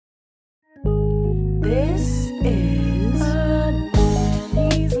is a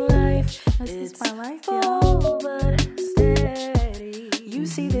nanny's life. It's my life, full but steady. You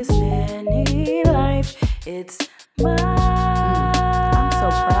see this nanny life, it's mine. I'm so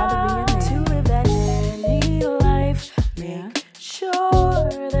proud to be a nanny. To live that nanny life, make sure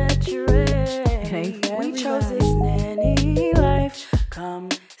that you're ready. ain't for We chose everybody. this nanny life. Come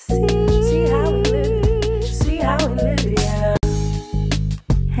see how we live it. See how we live it, yeah.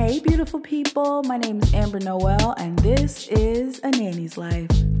 Hey, beautiful people. My name is Amber Noel, and this is A Nanny's Life.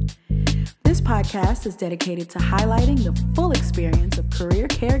 This podcast is dedicated to highlighting the full experience of career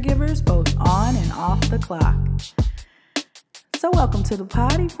caregivers, both on and off the clock. So welcome to the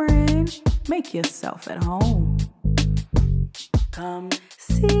potty, friend. Make yourself at home. Come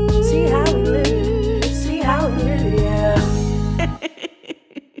see how we live it. See how we live it, yeah.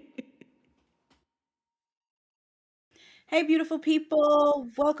 Hey, beautiful people.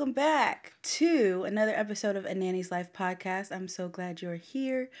 Welcome back to another episode of A Nanny's Life podcast. I'm so glad you're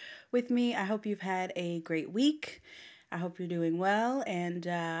here with me. I hope you've had a great week. I hope you're doing well. And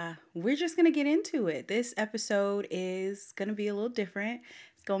we're just going to get into it. This episode is going to be a little different.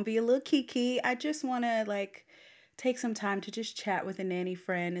 It's going to be a little KiKi. I just want to take some time to just chat with a nanny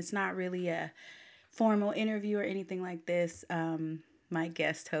friend. It's not really a formal interview or anything like this. My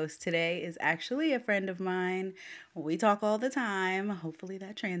guest host today is actually a friend of mine. We talk all the time. Hopefully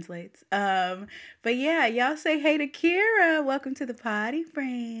that translates. But yeah, y'all say hey to Kira. Welcome to the potty,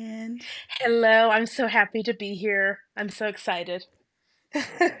 friend. Hello, I'm so happy to be here. I'm so excited.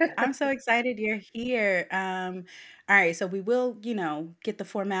 I'm so excited you're here. All right, so we will, get the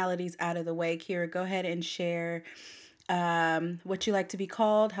formalities out of the way. Kira, go ahead and share what you like to be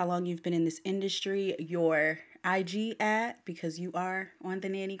called, how long you've been in this industry, your IG at, because you are on the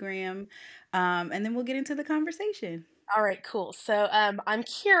Nannygram, and then we'll get into the conversation. All right, cool. So I'm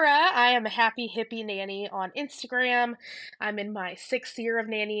Kira. I am a happy hippie nanny on Instagram. I'm in my 6th year of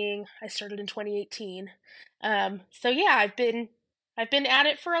nannying. I started in 2018. So yeah, I've been at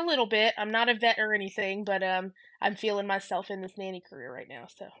it for a little bit. I'm not a vet or anything, but I'm feeling myself in this nanny career right now.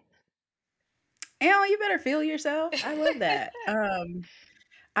 So. You better feel yourself. I love that.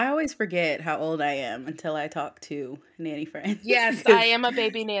 I always forget how old I am until I talk to nanny friends. Yes, because I am a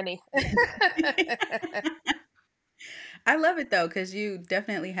baby nanny. I love it though, because you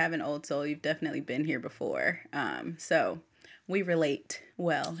definitely have an old soul. You've definitely been here before. So we relate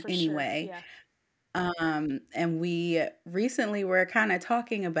well For anyway. Sure, yeah. And we recently were kind of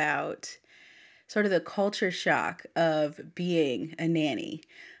talking about sort of the culture shock of being a nanny.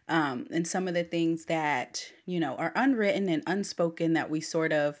 And some of the things that, are unwritten and unspoken that we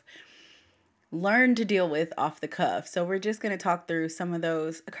sort of learn to deal with off the cuff. So we're just going to talk through some of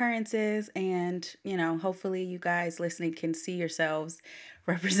those occurrences and, hopefully you guys listening can see yourselves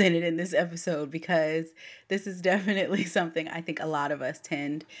represented in this episode, because this is definitely something I think a lot of us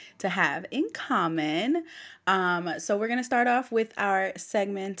tend to have in common. So we're going to start off with our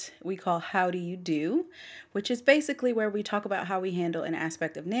segment we call How Do You Do, which is basically where we talk about how we handle an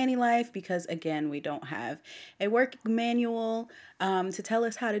aspect of nanny life, because again, we don't have a work manual to tell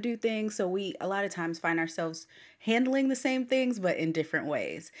us how to do things. So we a lot of times find ourselves handling the same things, but in different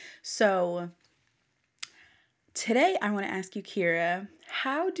ways. So today I want to ask you, Kira,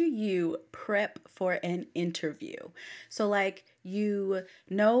 how do you prep for an interview? So you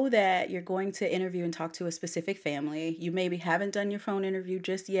know that you're going to interview and talk to a specific family. You maybe haven't done your phone interview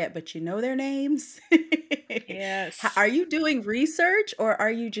just yet, but you know their names. Yes. Are you doing research, or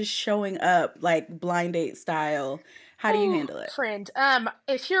are you just showing up like blind date style? How do you handle it? Friend,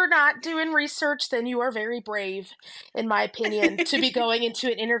 if you're not doing research, then you are very brave, in my opinion, to be going into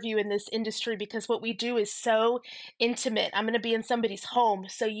an interview in this industry, because what we do is so intimate. I'm going to be in somebody's home,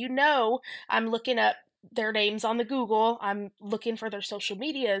 so I'm looking up their names on the Google. I'm looking for their social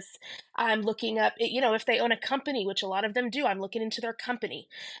medias. I'm looking up, if they own a company, which a lot of them do. I'm looking into their company.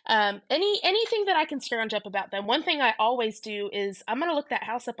 Anything that I can scrounge up about them. One thing I always do is I'm going to look that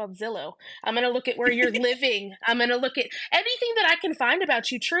house up on Zillow. I'm going to look at where you're living. I'm going to look at anything that I can find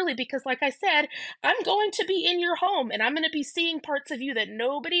about you, truly, because like I said, I'm going to be in your home and I'm going to be seeing parts of you that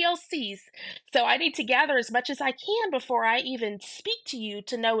nobody else sees. So I need to gather as much as I can before I even speak to you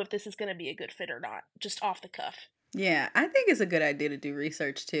to know if this is going to be a good fit or not, just off the cuff. Yeah, I think it's a good idea to do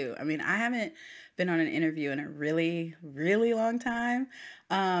research too. I mean, I haven't been on an interview in a really, really long time.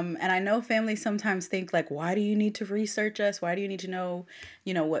 And I know families sometimes think why do you need to research us? Why do you need to know,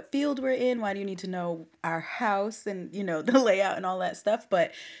 what field we're in? Why do you need to know our house and, the layout and all that stuff?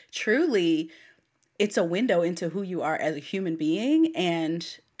 But truly, it's a window into who you are as a human being, and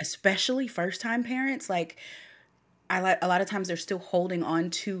especially first-time parents. a lot of times they're still holding on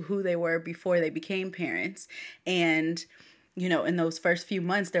to who they were before they became parents. And, in those first few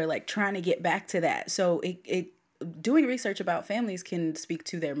months, they're like trying to get back to that. So doing research about families can speak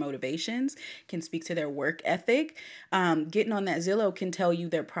to their motivations, can speak to their work ethic. Getting on that Zillow can tell you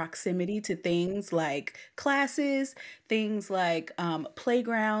their proximity to things like classes, things like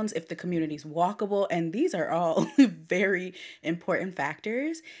playgrounds, if the community's walkable. And these are all very important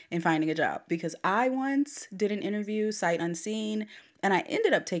factors in finding a job, because I once did an interview sight unseen and I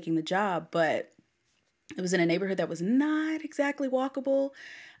ended up taking the job, but it was in a neighborhood that was not exactly walkable.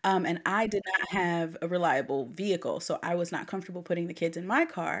 And I did not have a reliable vehicle. So I was not comfortable putting the kids in my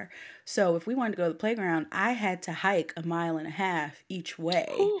car. So if we wanted to go to the playground, I had to hike a mile and a half each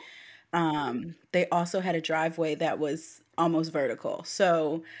way. Whew. They also had a driveway that was almost vertical.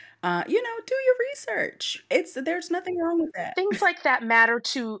 So, do your research. There's nothing wrong with that. Things like that matter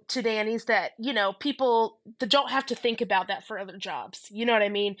to nannies that, people that don't have to think about that for other jobs. You know what I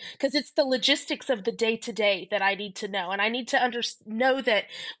mean? Because it's the logistics of the day to day that I need to know, and I need to know that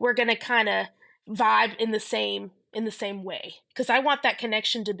we're going to kind of vibe in the same way, because I want that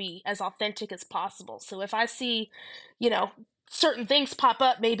connection to be as authentic as possible. So if I see, you know, certain things pop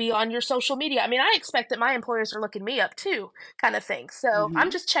up maybe on your social media, I mean, I expect that my employers are looking me up too, kind of thing. So I'm Hmm.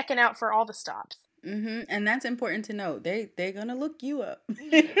 just checking out for all the stops. And that's important to know. They're gonna look you up.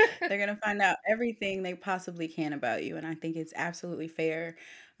 They're gonna find out everything they possibly can about you, and I think it's absolutely fair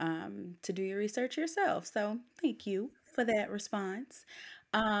to do your research yourself. So thank you for that response.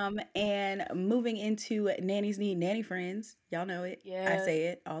 And moving into nannies need nanny friends. Y'all know it. I Yes. say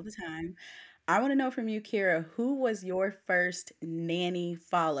it all the time. I want to know from you, Kira, who was your first nanny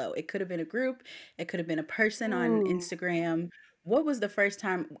follow? It could have been a group, it could have been a person on Ooh. Instagram. What was the first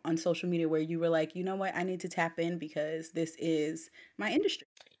time on social media where you were like, you know what, I need to tap in because this is my industry?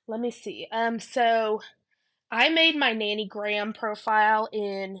 Let me see. So I made my Nanny Graham profile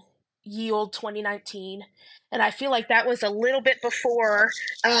in ye old 2019, and I feel like that was a little bit before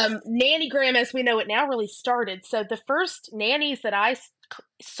Nanny Graham as we know it now really started. So the first nannies that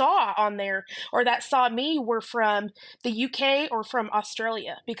saw on there, or that saw me, were from the UK or from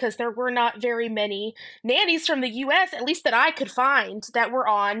Australia, because there were not very many nannies from the US, at least that I could find, that were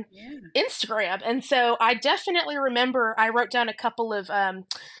on Yeah. Instagram. And so I definitely remember I wrote down a couple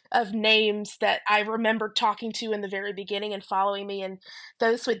of names that I remember talking to in the very beginning and following me, and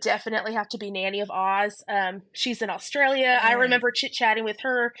those would definitely have to be Nanny of Oz. She's in Australia. I Yes. remember chit chatting with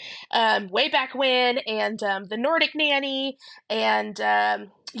her way back when, and the Nordic Nanny, and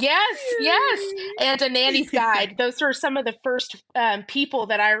yes, yes, and a Nanny's Guide. Those were some of the first people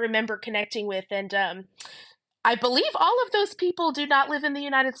that I remember connecting with, and I believe all of those people do not live in the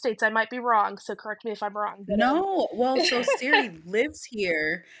United States. I might be wrong, so correct me if I'm wrong. But No, well, so Siri lives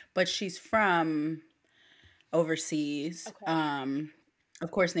here, but she's from overseas. okay. Of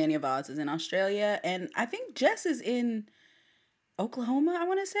course, Nanny of Oz is in Australia, and I think Jess is in Oklahoma, I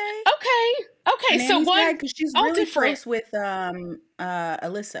want to say. Okay. A Okay. So nanny's one guide because she's all really different. close with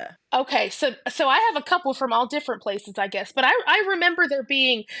Alyssa. Okay, so I have a couple from all different places, I guess, but I remember there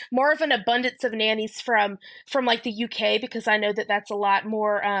being more of an abundance of nannies from like the UK, because I know that that's a lot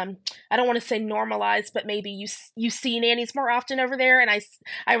more I don't want to say normalized, but maybe you see nannies more often over there, and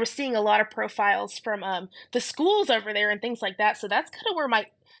I was seeing a lot of profiles from the schools over there and things like that. So that's kind of where my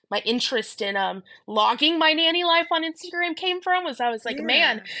interest in logging my nanny life on Instagram came from. Was I was like,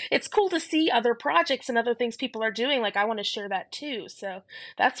 man, Yeah. it's cool to see other projects and other things people are doing. Like, I want to share that too. So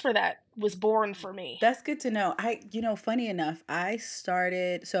that's where that was born for me. That's good to know. Funny enough, I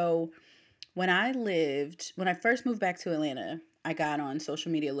started, so when I first moved back to Atlanta, I got on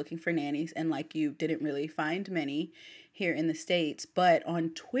social media looking for nannies, and like you, didn't really find many here in the States. But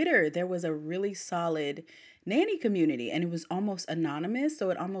on Twitter, there was a really solid nanny community, and it was almost anonymous. So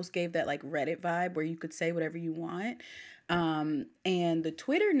it almost gave that like Reddit vibe where you could say whatever you want. And the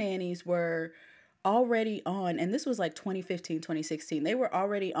Twitter nannies were already on, and this was like 2015, 2016. They were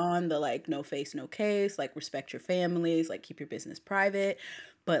already on the like no face no case, like respect your families, like keep your business private,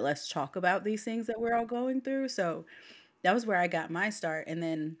 but let's talk about these things that we're all going through. So that was where I got my start. And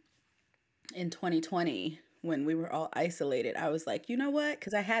then in 2020, when we were all isolated, I was like, you know what,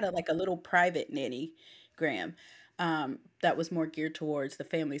 because I had a little private nanny gram, that was more geared towards the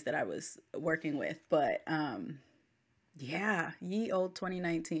families that I was working with. But yeah, ye old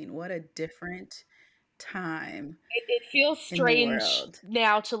 2019, what a different time It feels in the strange world.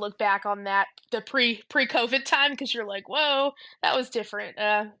 now to look back on that, the pre COVID time, because you're like, whoa, that was different.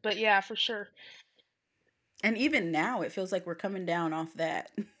 But yeah, for sure. And even now it feels like we're coming down off that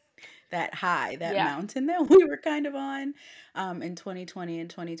high, that Yeah. mountain that we were kind of on in 2020 and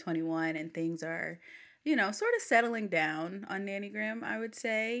 2021, and things are sort of settling down on Nannygram, I would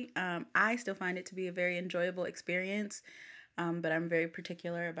say. I still find it to be a very enjoyable experience, but I'm very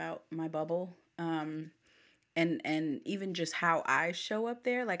particular about my bubble. And even just how I show up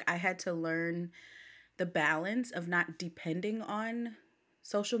there. Like, I had to learn the balance of not depending on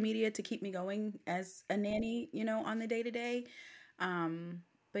social media to keep me going as a nanny, on the day to day. Um,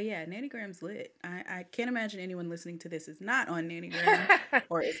 but yeah, Nannygram's lit. I can't imagine anyone listening to this is not on Nannygram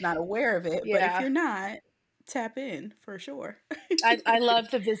or is not aware of it. But if Yeah. you're not, tap in for sure. I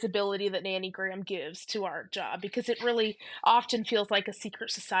love the visibility that Nannygram gives to our job because it really often feels like a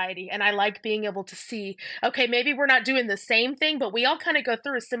secret society. And I like being able to see, okay, maybe we're not doing the same thing, but we all kind of go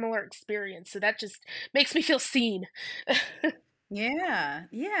through a similar experience. So that just makes me feel seen. Yeah,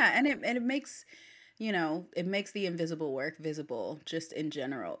 yeah, and it makes, it makes the invisible work visible just in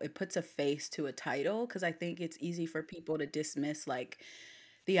general. It puts a face to a title because I think it's easy for people to dismiss like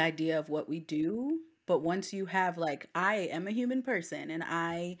the idea of what we do, but once you have like I am a human person and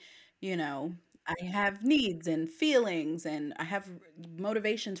you know, I have needs and feelings and I have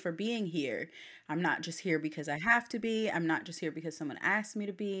motivations for being here. I'm not just here because I have to be. I'm not just here because someone asked me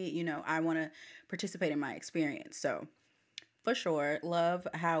to be. I want to participate in my experience. So, for sure. Love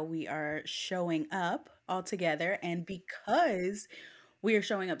how we are showing up all together. And because we are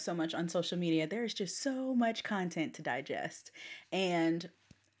showing up so much on social media, there's just so much content to digest. And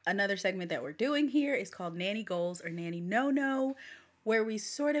another segment that we're doing here is called Nanny Goals or Nanny No No, where we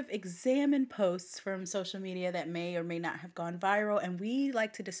sort of examine posts from social media that may or may not have gone viral. And we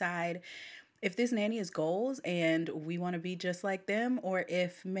like to decide if this nanny is goals and we want to be just like them, or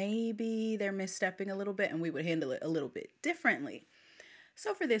if maybe they're misstepping a little bit and we would handle it a little bit differently.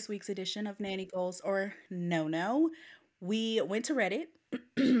 So, for this week's edition of Nanny Goals or No No, we went to Reddit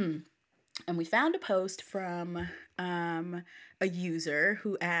and we found a post from a user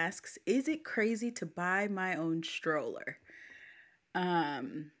who asks, "Is it crazy to buy my own stroller?"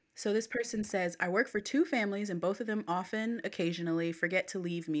 So this person says, "I work for two families and both of them often, occasionally forget to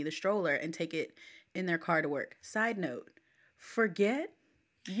leave me the stroller and take it in their car to work. Side note, forget?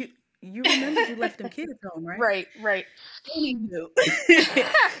 You you remembered you left them kids home, right?" Right, right. Anywho,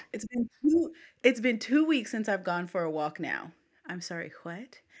 it's been 2 weeks since I've gone for a walk now. I'm sorry,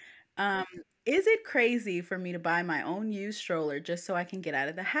 what? Um, is it crazy for me to buy my own used stroller just so I can get out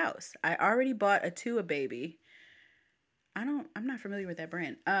of the house? I already bought a Tua baby. I'm not familiar with that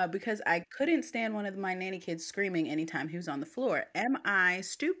brand. Because I couldn't stand one of my nanny kids screaming anytime he was on the floor. Am I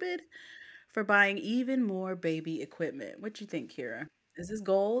stupid for buying even more baby equipment? What you think, Kira? Is this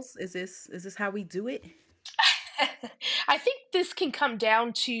goals? Is this how we do it? I think this can come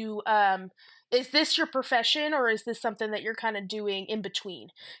down to is this your profession or is this something that you're kind of doing in between?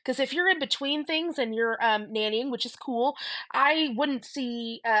 Because if you're in between things and you're nannying, which is cool, I wouldn't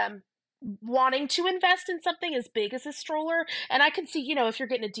see wanting to invest in something as big as a stroller. And I can see, if you're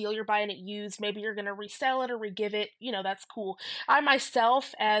getting a deal, you're buying it used, maybe you're going to resell it or re-give it, that's cool. I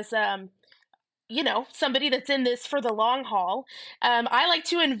myself, as somebody that's in this for the long haul. I like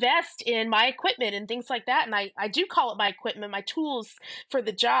to invest in my equipment and things like that. And I do call it my equipment, my tools for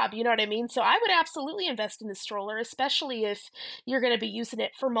the job. You know what I mean? So I would absolutely invest in the stroller, especially if you're going to be using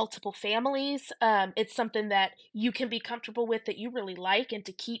it for multiple families. It's something that you can be comfortable with, that you really like, and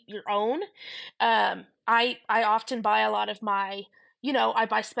to keep your own. I often buy a lot of my, I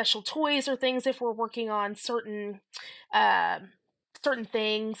buy special toys or things if we're working on um, certain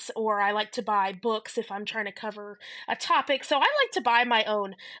things, or I like to buy books if I'm trying to cover a topic. So I like to buy my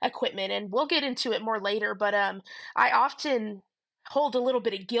own equipment, and we'll get into it more later, but I often hold a little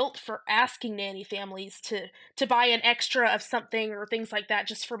bit of guilt for asking nanny families to buy an extra of something or things like that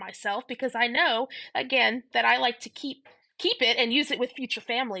just for myself, because I know, again, that I like to keep it and use it with future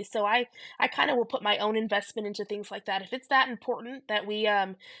families. So I kind of will put my own investment into things like that. If it's that important that we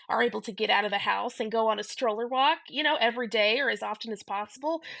are able to get out of the house and go on a stroller walk, every day or as often as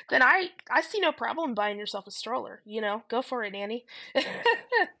possible, then I see no problem buying yourself a stroller. Go for it, Nanny.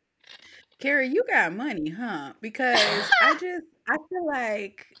 Kara, you got money, huh? Because I feel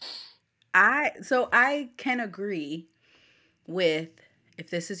like I can agree with, if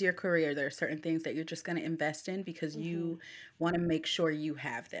this is your career, there are certain things that you're just going to invest in because Hmm. you want to make sure you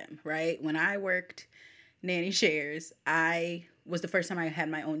have them, right? When I worked nanny shares, I was the first time I had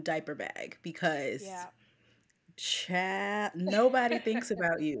my own diaper bag because Yeah. nobody thinks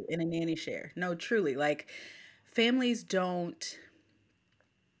about you in a nanny share. No, truly, like families don't,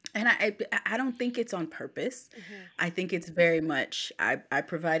 and I don't think it's on purpose. Hmm. I think it's very much I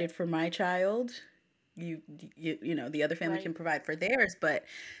provided for my child. You, the other family Right. can provide for theirs, but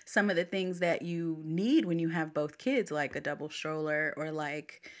some of the things that you need when you have both kids, like a double stroller or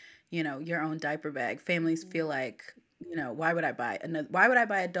like, your own diaper bag. Families feel Mhm. like, why would I buy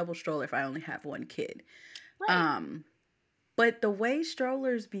a double stroller if I only have one kid? Right. Um, but the way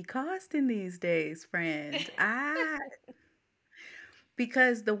strollers be costing these days, friend,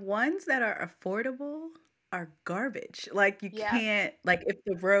 because the ones that are affordable are garbage. Like you Yeah. can't, like if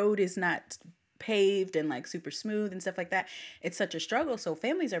the road is not paved and like super smooth and stuff like that, it's such a struggle. So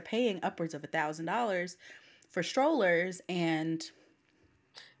families are paying upwards of $1,000 for strollers, and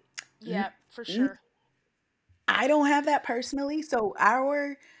n- Yeah, for n- sure. I don't have that personally. So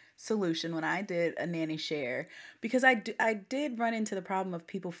our solution when I did a nanny share, because I did run into the problem of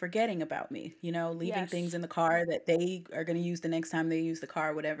people forgetting about me, leaving things Yes. in the car that they are going to use the next time they use the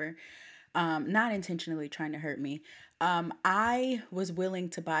car, whatever. Not intentionally trying to hurt me. I was willing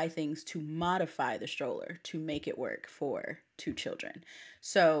to buy things to modify the stroller to make it work for two children.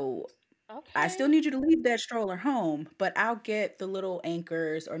 So I still Okay. need you to leave that stroller home, but I'll get the little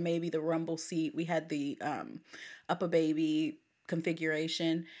anchors or maybe the rumble seat. We had the up a baby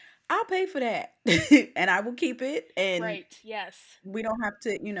configuration. I'll pay for that and I will keep it, and Right. Yes. we don't have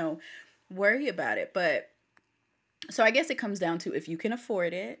to, worry about it. But so I guess it comes down to if you can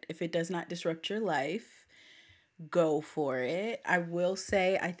afford it, if it does not disrupt your life, go for it. I will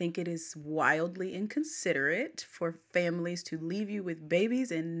say I think it is wildly inconsiderate for families to leave you with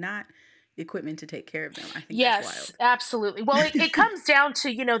babies and not equipment to take care of them. I think that's Yes, wild. absolutely. Well, it comes down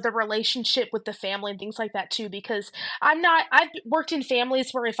to, the relationship with the family and things like that too, because I've worked in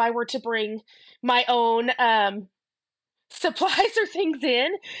families where if I were to bring my own supplies or things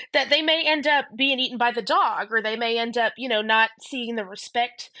in, that they may end up being eaten by the dog, or they may end up, not seeing the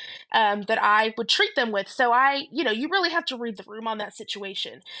respect that I would treat them with. So you really have to read the room on that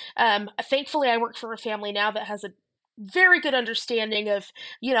situation. Thankfully, I work for a family now that has a very good understanding of,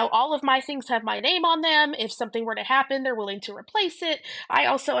 all of my things have my name on them. If something were to happen, they're willing to replace it. I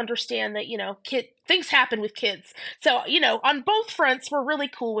also understand that, kid things happen with kids. So, on both fronts, we're really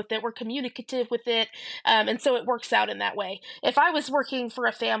cool with it. We're communicative with it, and so it works out in that way. If I was working for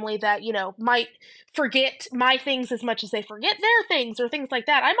a family that, might forget my things as much as they forget their things or things like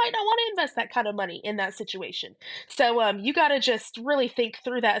that, I might not want to invest that kind of money in that situation. So you got to just really think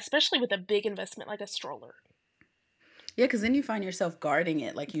through that, especially with a big investment like a stroller. Yeah, because then you find yourself guarding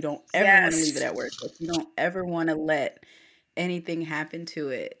it. Like you don't ever want to leave it Yes. at work. Like you don't ever want to let anything happen to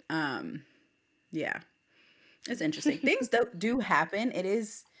it. Yeah, it's interesting. Things do happen. It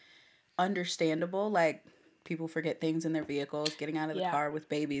is understandable. Like people forget things in their vehicles. Getting out of the Yeah. car with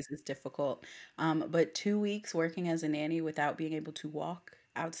babies is difficult. But 2 weeks working as a nanny without being able to walk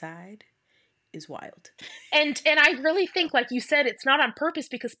outside is wild. And I really think, like you said, it's not on purpose,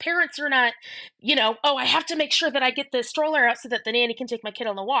 because parents are not, oh, I have to make sure that I get the stroller out so that the nanny can take my kid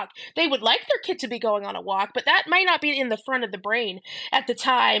on the walk. They would like their kid to be going on a walk, but that might not be in the front of the brain at the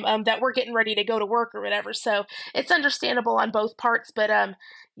time that we're getting ready to go to work or whatever. So it's understandable on both parts. But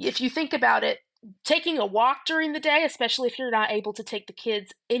if you think about it, taking a walk during the day, especially if you're not able to take the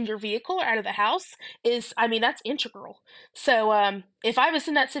kids in your vehicle or out of the house, is, I mean, that's integral. So if I was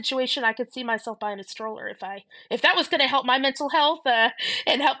in that situation, I could see myself buying a stroller if that was going to help my mental health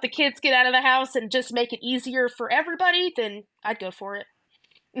and help the kids get out of the house and just make it easier for everybody. Then I'd go for it.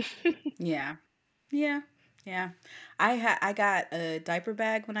 Yeah. Yeah. Yeah. I got a diaper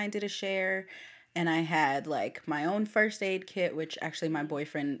bag when I did a share, and I had like my own first aid kit, which actually my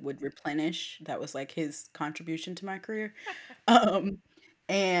boyfriend would replenish. That was like his contribution to my career. Um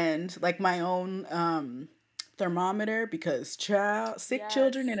and like my own thermometer because child sick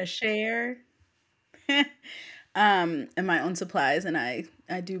children in Yes. a share. And my own supplies, and I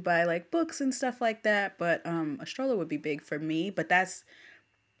do buy like books and stuff like that, but a stroller would be big for me, but that's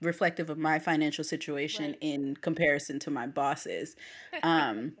reflective of my financial situation Right. in comparison to my bosses.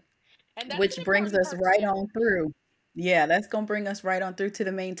 Um, And that's an which brings important us part to right do. on through. Yeah, that's going to bring us right on through to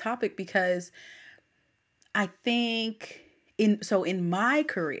the main topic because I think in my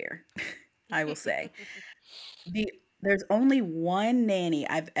career, I will say, there's only one nanny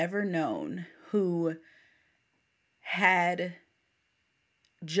I've ever known who had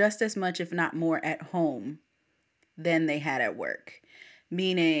just as much if not more at home than they had at work.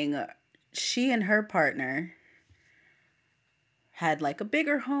 Meaning she and her partner had like a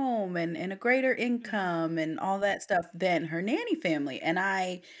bigger home and a greater Hmm. income and all that stuff than her nanny family. And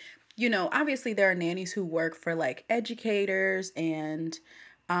obviously there are nannies who work for like educators and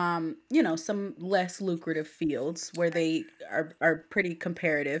some less lucrative fields where Right. they are pretty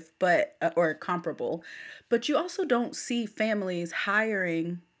comparative, but or comparable. But you also don't see families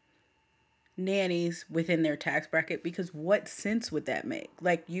hiring nannies within their tax bracket because what sense would that make?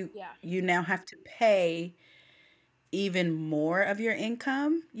 Like you Yeah. you now have to pay even more of your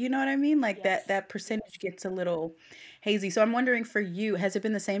income. You know what I mean? Like that Yes. that percentage gets a little hazy. So I'm wondering for you, has it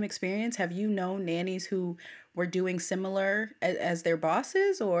been the same experience? Have you known nannies who were doing similar as their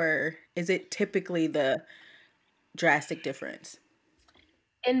bosses, or is it typically the drastic difference?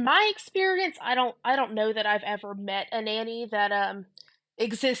 In my experience, I don't know that I've ever met a nanny that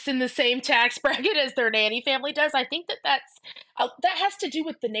exists in the same tax bracket as their nanny family does. I think that that has to do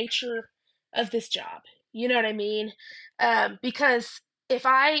with the nature of this job. You know what I mean? Because if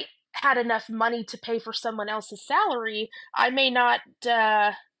I had enough money to pay for someone else's salary, I may not,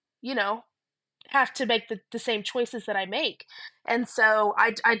 you know, have to make the same choices that I make. And so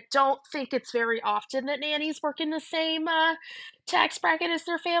I don't think it's very often that nannies work in the same tax bracket as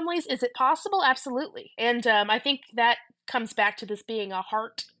their families. Is it possible? Absolutely. And I think that comes back to this being a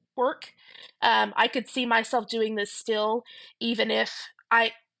heart work. I could see myself doing this still, even if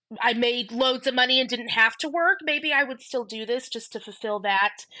I made loads of money and didn't have to work. Maybe I would still do this just to fulfill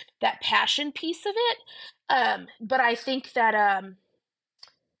that passion piece of it. But I think that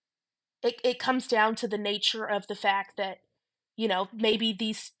it comes down to the nature of the fact that maybe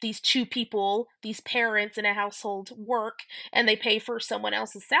these two people, these parents in a household, work and they pay for someone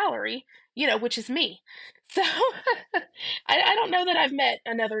else's salary, which is me. So I don't know that I've met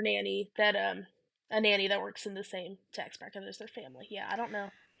another nanny that a nanny that works in the same tax bracket as their family. Yeah, I don't know.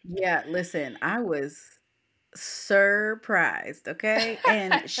 Yeah, listen, I was surprised, okay?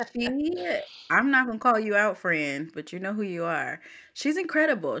 And I'm not gonna call you out, friend, but you know who you are. She's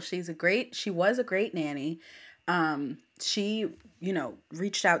incredible. She was a great nanny. She,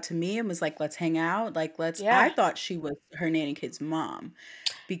 reached out to me and was like, let's hang out. I Yeah. thought she was her nanny kid's mom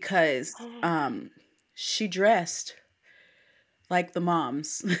because she dressed like the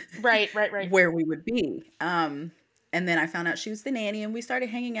moms Right, right, right. where we would be. And then I found out she was the nanny and we started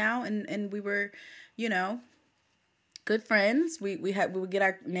hanging out and we were, you know, good friends. We would get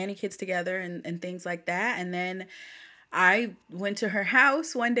our nanny kids together and things like that. And then I went to her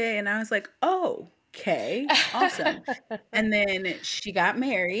house one day and I was like, oh, okay, awesome. And then she got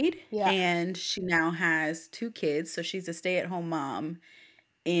married Yeah. and she now has two kids. So she's a stay-at-home mom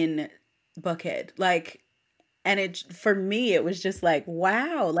in Buckhead. And for me, it was just like,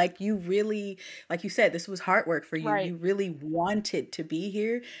 wow, like you really, like you said, this was hard work for you. Right. You really wanted to be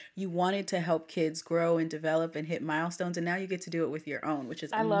here. You wanted to help kids grow and develop and hit milestones. And now you get to do it with your own, which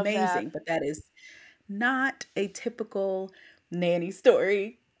is I love that. amazing. But that is not a typical nanny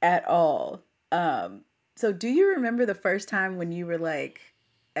story at all. So do you remember the first time when you were like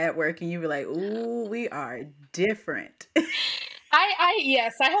at work and you were like, ooh, we are different?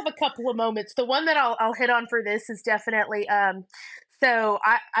 Yes, I have a couple of moments. The one that I'll hit on for this is definitely so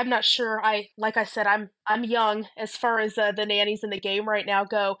I'm not sure. Like I said, I'm young as far as the nannies in the game right now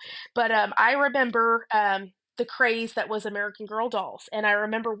go, but I remember the craze that was American Girl dolls, and I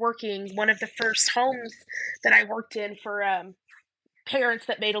remember working one of the first homes that I worked in for parents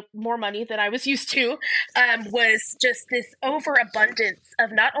that made more money than I was used to, was just this overabundance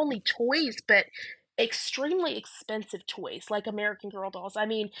of not only toys, but extremely expensive toys like American Girl dolls. I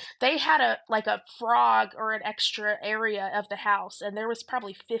mean, they had a frog or an extra area of the house, and there was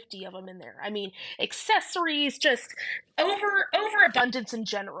probably 50 of them in there. I mean, accessories, just overabundance in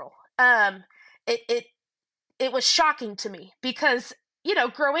general. It was shocking to me because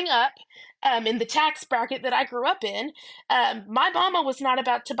growing up in the tax bracket that I grew up in, my mama was not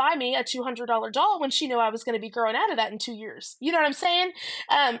about to buy me a $200 doll when she knew I was going to be growing out of that in 2 years. You know what I'm saying?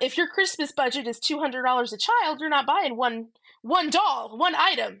 If your Christmas budget is $200 a child, you're not buying one doll, one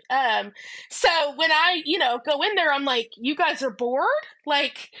item. So when I go in there, I'm like, you guys are bored.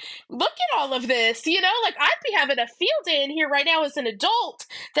 Like, look at all of this. Like I'd be having a field day in here right now as an adult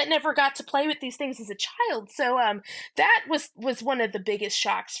that never got to play with these things as a child. So that was one of the biggest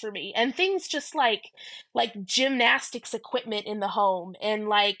shocks for me. And things just like gymnastics equipment in the home, and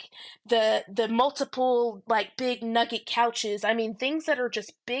like the multiple like big nugget couches. I mean, things that are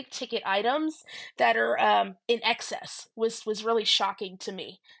just big ticket items that are in excess was really shocking to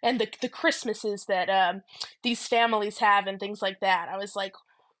me. And the Christmases that these families have and things like that. I was like,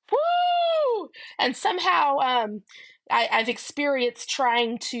 woo! And somehow I've experienced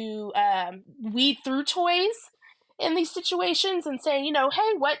trying to weed through toys in these situations and saying,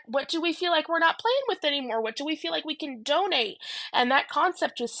 hey, what do we feel like we're not playing with anymore? What do we feel like we can donate? And that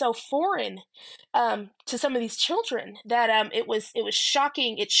concept was so foreign to some of these children that it was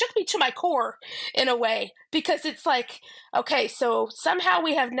shocking. It shook me to my core in a way, because it's like, okay, so somehow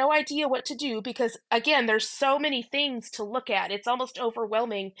we have no idea what to do because again, there's so many things to look at. It's almost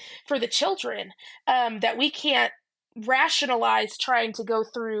overwhelming for the children, that we can't rationalize trying to go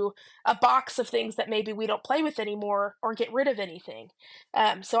through a box of things that maybe we don't play with anymore or get rid of anything.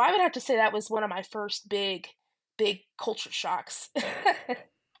 So I would have to say that was one of my first big culture shocks.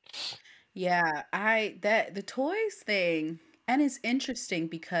 Yeah, I that the toys thing, and it's interesting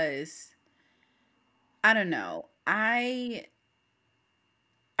because I don't know. I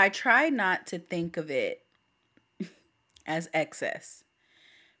try not to think of it as excess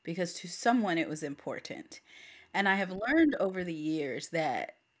because to someone it was important. And I have learned over the years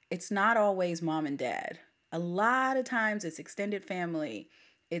that it's not always mom and dad. A lot of times it's extended family.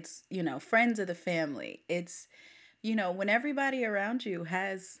 It's, friends of the family. It's, when everybody around you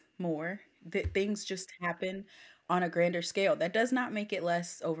has more, that things just happen on a grander scale. That does not make it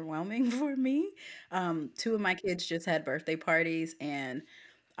less overwhelming for me. Two of my kids just had birthday parties and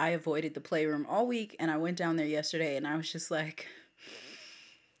I avoided the playroom all week and I went down there yesterday and I was just like,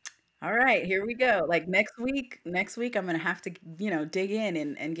 all right, here we go. Like next week I'm gonna have to, dig in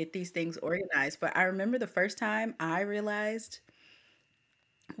and get these things organized. But I remember the first time I realized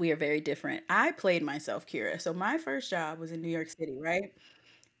we are very different. I played myself, Kira. So my first job was in New York City, right?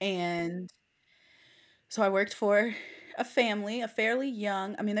 And so I worked for a family, a fairly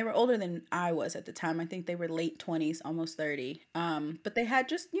young, I mean, they were older than I was at the time. I think they were late 20s, almost 30. But they had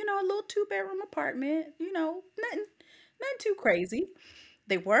just, a little two-bedroom apartment, nothing too crazy.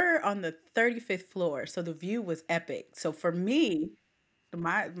 They were on the 35th floor, so the view was epic. So for me,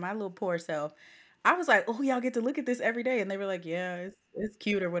 my little poor self, I was like, "Oh, y'all get to look at this every day," and they were like, "Yeah, it's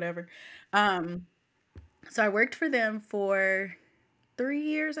cute or whatever." Um, so I worked for them for 3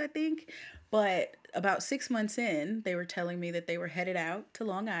 years, I think. But about 6 months in, they were telling me that they were headed out to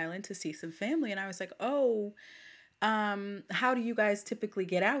Long Island to see some family, and I was like, "Oh, how do you guys typically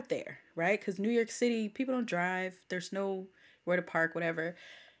get out there, right? Because New York City, people don't drive. There's no where to park, whatever."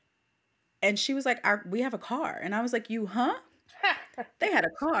 And she was like, "We have a car," and I was like, "You, huh?" They had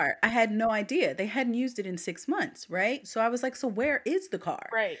a car. I had no idea. They hadn't used it in 6 months, right? So I was like, "So where is the car?"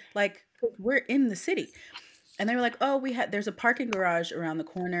 Right. Like, 'cause we're in the city. And they were like, "Oh, there's a parking garage around the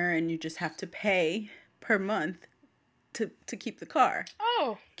corner and you just have to pay per month to keep the car."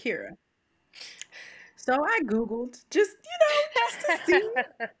 Oh. Kira. So I Googled just to see.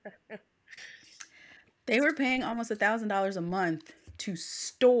 They were paying almost $1,000 a month to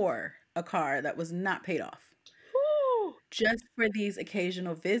store a car that was not paid off Whew. just for these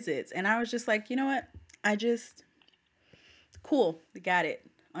occasional visits. And I was just like, you know what? I just cool, got it.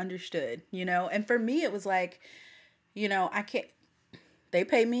 Understood. And for me it was like, I can't they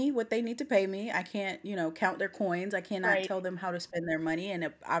pay me what they need to pay me. I can't, count their coins. I cannot Right. tell them how to spend their money.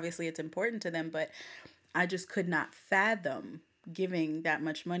 And obviously, it's important to them, but I just could not fathom giving that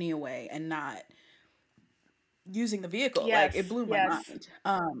much money away and not using the vehicle. Like, it Yes. blew my Yes. mind.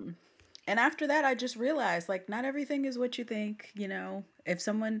 And after that, I just realized, like, not everything is what you think. If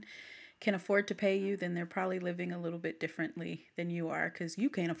someone can afford to pay you, then they're probably living a little bit differently than you are because you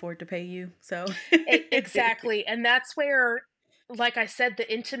can't afford to pay you. So, Exactly. And that's where, like I said,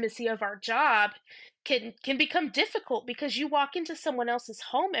 the intimacy of our job can become difficult because you walk into someone else's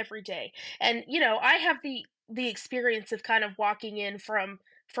home every day. And I have the experience of kind of walking in from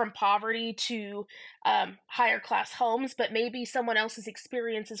poverty to higher class homes, but maybe someone else's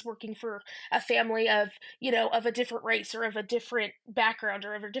experience is working for a family of of a different race or of a different background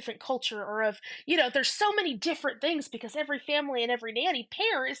or of a different culture or of there's so many different things because every family and every nanny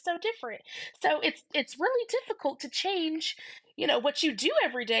pair is so different. So it's really difficult to change, what you do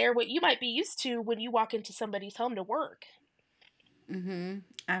every day or what you might be used to when you walk into somebody's home to work. mm-hmm,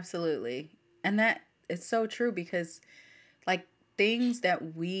 absolutely. And that is so true because like things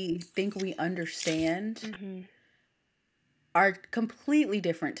that we think we understand Mhm. are completely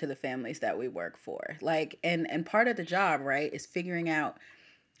different to the families that we work for. Like and part of the job, right, is figuring out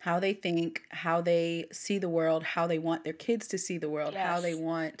how they think, how they see the world, how they want their kids to see the world, how they Yes.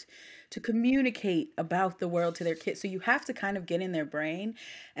 want to communicate about the world to their kids. So you have to kind of get in their brain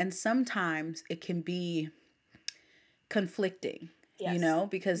and sometimes it can be conflicting, Yes.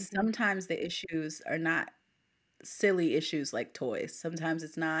 because Mhm. sometimes the issues are not silly issues like toys. Sometimes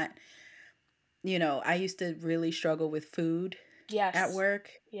it's not, I used to really struggle with food at Yes.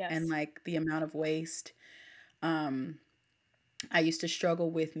 work and Yes. like the amount of waste. Um, I used to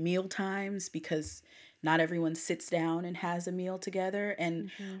struggle with meal times because not everyone sits down and has a meal together. And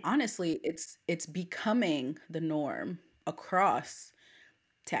Mhm. honestly, it's becoming the norm across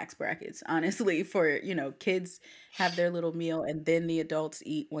tax brackets, honestly, for, kids have their little meal and then the adults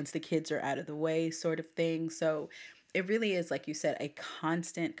eat once the kids are out of the way, sort of thing. So it really is, like you said, a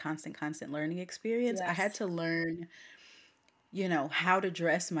constant, constant, constant learning experience. I had Yes. to learn, how to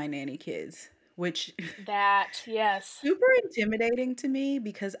dress my nanny kids which That, yes. super intimidating to me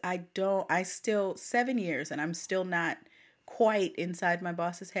because I still 7 years and I'm still not quite inside my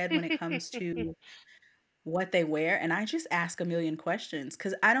boss's head when it comes to what they wear. And I just ask a million questions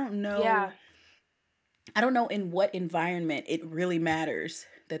because Yeah. I don't know in what environment it really matters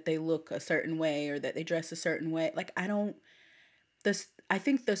that they look a certain way or that they dress a certain way. Like I don't this I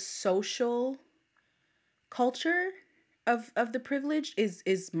think the social culture of the privilege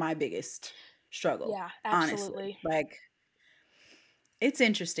is my biggest struggle, Yeah, honestly. absolutely. Like it's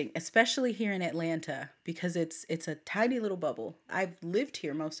interesting, especially here in Atlanta because it's a tiny little bubble. I've lived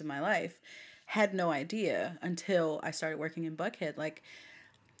here most of my life, had no idea until I started working in Buckhead like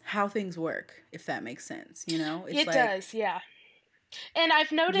how things work, if that makes sense, you know? It's It like, does, yeah. And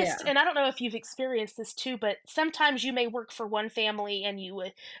I've yeah, noticed, and I don't know if you've experienced this too, but sometimes you may work for one family and you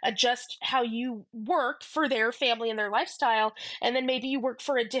adjust how you work for their family and their lifestyle. And then maybe you work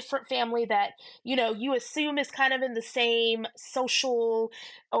for a different family that, you assume is kind of in the same social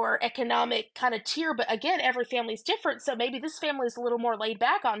or economic kind of tier. But again, every family's different. So maybe this family is a little more laid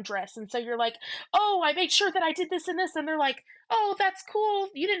back on dress. And so you're like, oh, I made sure that I did this and this. And they're like, oh, that's cool.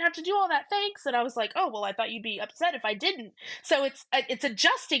 You didn't have to do all that. Thanks. And I was like, oh, well, I thought you'd be upset if I didn't. So it's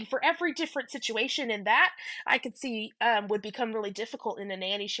adjusting for every different situation, and that I could see would become really difficult in a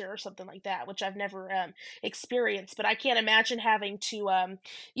nanny share or something like that, which I've never experienced. But I can't imagine having to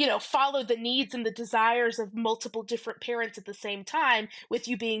follow the needs and the desires of multiple different parents at the same time with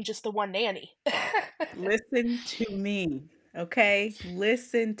you being just the one nanny. listen to me. Okay?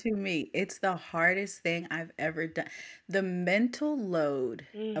 Listen to me. It's the hardest thing I've ever done. The mental load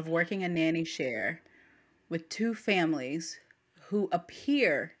Mm, of working a nanny share with two families who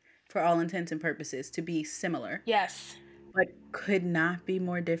appear, for all intents and purposes, to be similar, yes. but could not be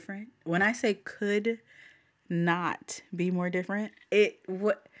more different. When I say could not be more different,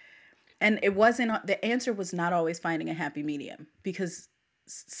 and it wasn't, the answer was not always finding a happy medium because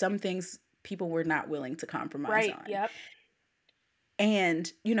some things people were not willing to compromise Right. on. Yep.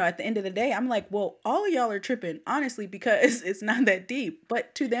 And, at the end of the day, I'm like, well, all of y'all are tripping, honestly, because it's not that deep.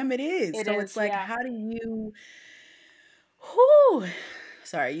 But to them, it is. It So it's is. like, Yeah. how do you, whoo,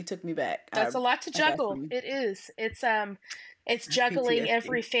 sorry, you took me back. That's a lot to I got juggle. some It is. It's juggling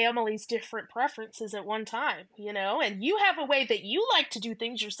every PTSD. family's different preferences at one time, and you have a way that you like to do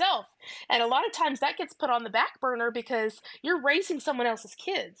things yourself. And a lot of times that gets put on the back burner because you're raising someone else's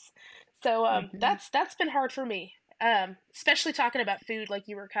kids. So Hmm. that's been hard for me. Especially talking about food like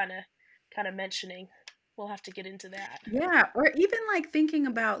you were kind of mentioning. We'll have to get into that. Yeah. Or even like thinking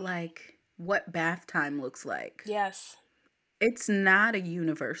about like what bath time looks like. Yes. It's not a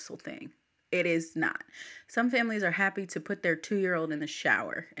universal thing. It is not. Some families are happy to put their 2-year-old in the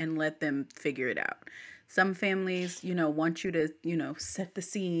shower and let them figure it out. Some families, want you to, set the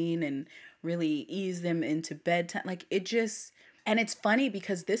scene and really ease them into bedtime. Like it just, and it's funny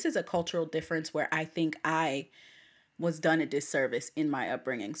because this is a cultural difference where I think I was done a disservice in my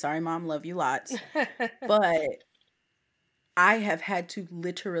upbringing. Sorry, mom, love you lots. But I have had to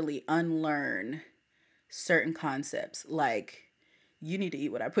literally unlearn certain concepts like you need to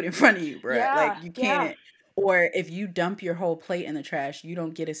eat what I put in front of you, bruh. Yeah. Like you Yeah. can't, or if you dump your whole plate in the trash, you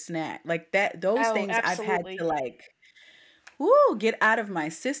don't get a snack. Like that, those Oh, things I've had to absolutely. like, get out of my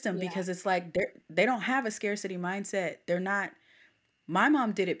system Yeah. because it's like they don't have a scarcity mindset. They're not. My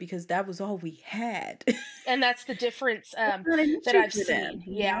mom did it because that was all we had. It's And that's the difference not an that issue I've for seen. them,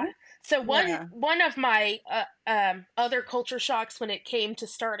 Yeah. So one Yeah. one of my other culture shocks when it came to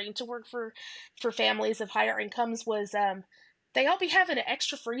starting to work for families of higher incomes was they all be having an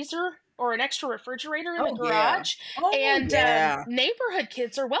extra freezer or an extra refrigerator in the Oh yeah. garage, Oh and yeah. neighborhood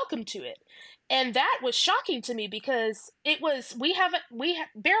kids are welcome to it. And that was shocking to me because it was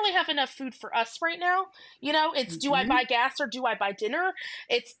barely have enough food for us right now. It's do I Mhm. buy gas or do I buy dinner?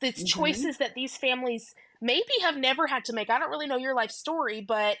 It's Mhm. choices that these families maybe have never had to make. I don't really know your life story,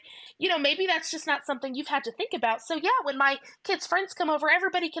 but maybe that's just not something you've had to think about. So yeah, when my kids' friends come over,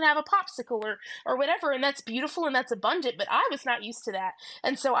 everybody can have a popsicle or whatever, and that's beautiful and that's abundant, but I was not used to that.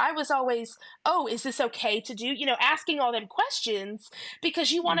 And so I was always, oh, is this okay to do? Asking all them questions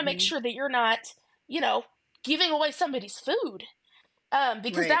because you want to make Mhm. sure that you're not, you know, giving away somebody's food,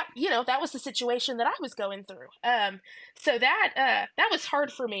 because Right. that was the situation that I was going through. So that was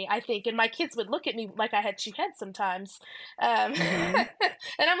hard for me, I think, and my kids would look at me like I had two heads sometimes, Mhm.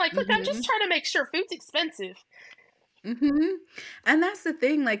 and I'm like, look, I'm just Mhm. trying to make sure food's expensive. Mhm. And that's the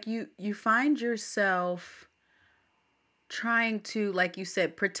thing, like you find yourself trying to, like you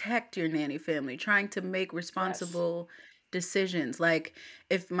said, protect your nanny family, trying to make Yes. responsible decisions. Like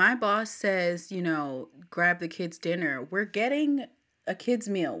if my boss says, grab the kids dinner, we're getting a kid's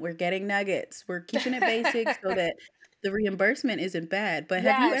meal. We're getting nuggets. We're keeping it basic so that the reimbursement isn't bad. But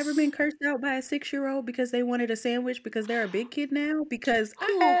have you ever Yes. been cursed out by a 6-year-old because they wanted a sandwich because they're a big kid now? Because I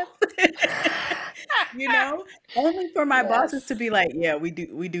Whew. have. You know? Only for my bosses to Yes. be like, "Yeah, we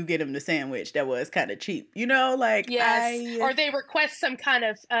do get him the sandwich that was kinda cheap." You know? Like, Yes, I or they request some kind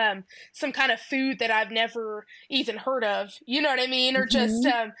of food that I've never even heard of. You know what I mean? Or just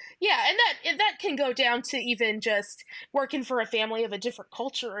Mhm, yeah, and that can go down to even just working for a family of a different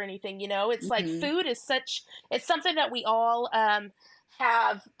culture or anything, you know? It's like mhm, food is such it's something that we all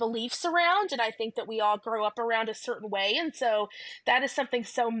have beliefs around, and I think that we all grow up around a certain way, and so that is something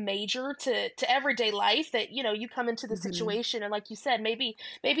so major to everyday life that, you know, you come into the mhm, situation and like you said, maybe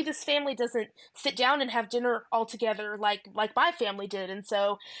this family doesn't sit down and have dinner all together like my family did, and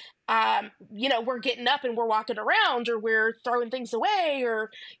so you know, we're getting up and we're walking around or we're throwing things away,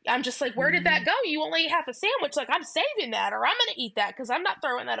 or I'm just like, where did that mhm, go? You only ate half a sandwich. Like, I'm saving that, or I'm gonna eat that because I'm not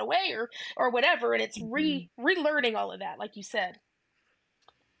throwing that away, or whatever. And it's mhm. relearning all of that, like you said.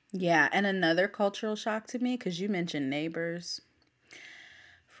 Yeah, and another cultural shock to me, because you mentioned neighbors.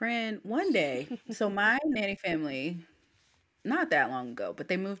 Friend, one day, so my nanny family, not that long ago, but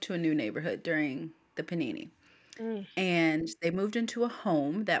they moved to a new neighborhood during the panini. Mm, And they moved into a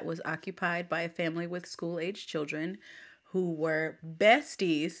home that was occupied by a family with school-aged children who were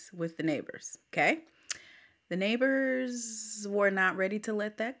besties with the neighbors. Okay. The neighbors were not ready to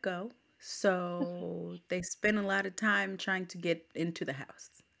let that go. So they spent a lot of time trying to get into the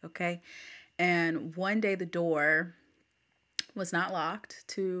house. Okay. And one day the door was not locked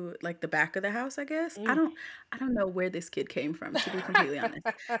to like the back of the house, I guess. I mm. don't I don't know where this kid came from, to be completely honest.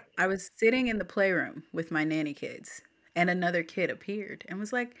 I was sitting in the playroom with my nanny kids and another kid appeared and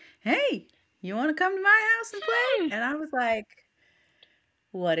was like, "Hey, you want to come to my house and play?" Hmm, And I was like,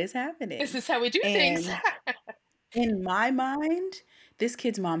 "What is this happening?" is how we do things. And in my mind, this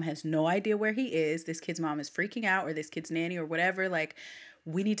kid's mom has no idea where he is. This kid's mom is freaking out, or this kid's nanny, or whatever. Like,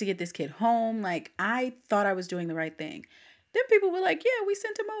 we need to get this kid home. Like, I thought I was doing the right thing. Then people were like, yeah, we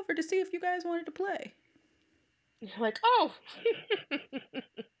sent him over to see if you guys wanted to play. You're like, oh,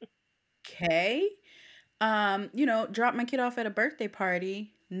 Okay. Drop my kid off at a birthday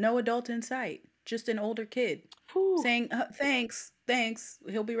party, no adult in sight, just an older kid whew, saying, thanks, thanks,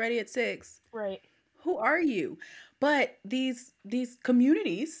 he'll be ready at 6. right. Who are you? But these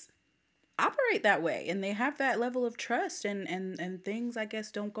communities operate that way and they have that level of trust and things I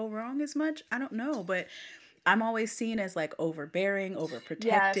guess don't go wrong as much. I don't know, but I'm always seen as like overbearing,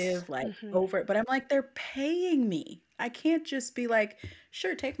 Yes. overprotective, like Hmm. over, but I'm like, they're paying me. I can't just be like,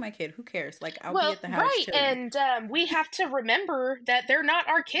 sure, take my kid. Who cares? Like, I'll be Well, at the house right, chilling. and we have to remember that they're not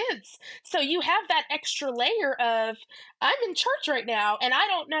our kids. So you have that extra layer of I'm in church right now, and I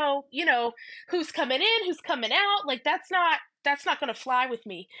don't know, you know, who's coming in, who's coming out. Like that's not going to fly with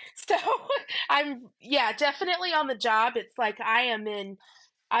me. So I'm yeah, definitely on the job. It's like I am in.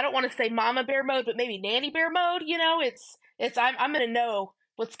 I don't want to say mama bear mode, but maybe nanny bear mode. You know, it's I'm going to know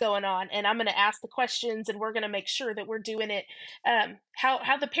what's going on, and I'm going to ask the questions, and we're going to make sure that we're doing it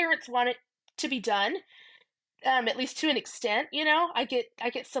how the parents want it to be done, at least to an extent. You know, I get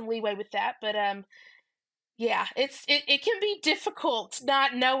some leeway with that, but yeah, it can be difficult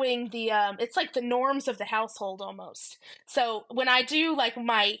not knowing the it's like the norms of the household almost. So when I do like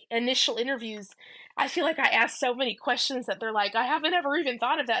my initial interviews, I feel like I ask so many questions that they're like, I haven't ever even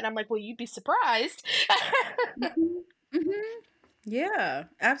thought of that, and I'm like, well, you'd be surprised. Mhm. Mhm. Yeah,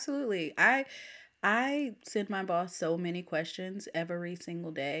 absolutely. I send my boss so many questions every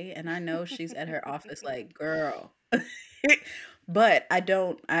single day, and I know she's at her office like, "Girl." But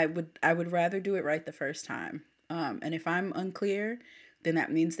I would rather do it right the first time. And if I'm unclear, then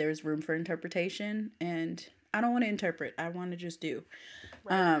that means there's room for interpretation, and I don't want to interpret. I want to just do.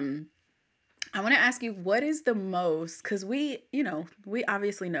 Right. Um, I want to ask you, what is the most, because we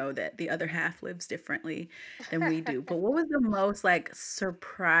obviously know that the other half lives differently than we do, but what was the most like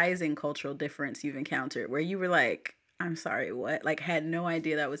surprising cultural difference you've encountered where you were like, I'm sorry, what? Like, had no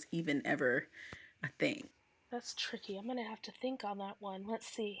idea that was even ever a thing. That's tricky. I'm gonna have to think on that one. Let's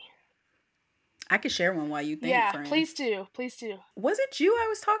see. I could share one while you think, Yeah, friend. please do. Please do. Was it you I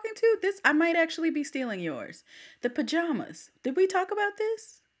was talking to? This, I might actually be stealing yours. The pajamas. Did we talk about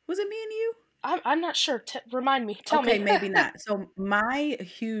this? Was it me and you? I'm not sure. Remind me. Tell Okay, me. maybe not. So my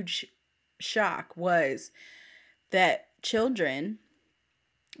huge shock was that children,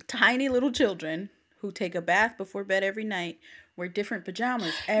 tiny little children who take a bath before bed every night, wear different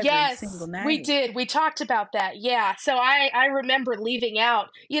pajamas every single Yes, we night. did. We talked about that. Yeah. So I remember leaving out,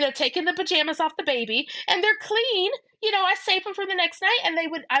 taking the pajamas off the baby, and they're clean. I save them for the next night, and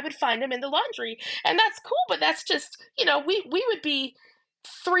I would find them in the laundry, and that's cool. But that's just, we would be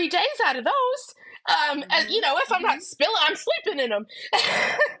 3 days out of those. And Hmm. if I'm not spilling, I'm sleeping in them.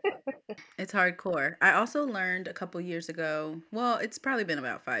 It's hardcore. I also learned a couple years ago, well, it's probably been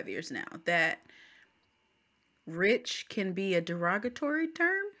about 5 years now, that rich can be a derogatory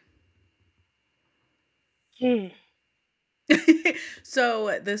term. Hmm.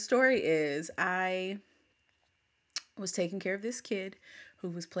 So the story is I was taking care of this kid who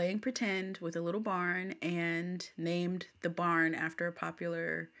was playing pretend with a little barn and named the barn after a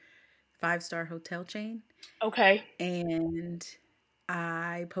popular five-star hotel chain. Okay. And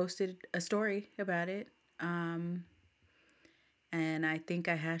I posted a story about it. Um, and I think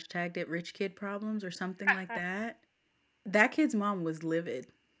I hashtagged it rich kid problems or something like that. That kid's mom was livid,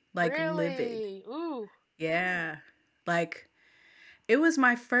 like livid. Really? Ooh. Yeah. Like it was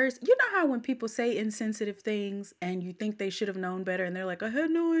my first, you know how when people say insensitive things and you think they should have known better and they're like, I had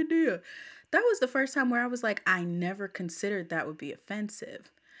no idea. That was the first time where I was like, I never considered that would be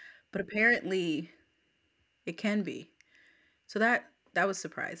offensive. But apparently it can be. So that was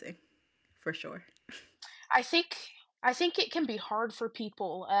surprising for sure. I think I think it can be hard for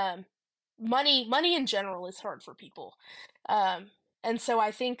people. Money in general is hard for people. Um, and so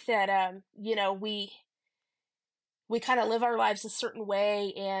I think that we kind of live our lives a certain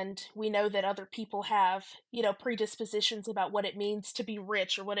way, and we know that other people have, predispositions about what it means to be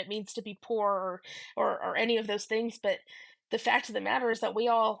rich or what it means to be poor, or any of those things. But the fact of the matter is that we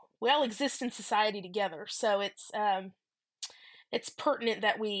all exist in society together. So it's pertinent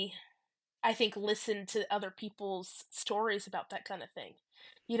that we, I think, listen to other people's stories about that kind of thing.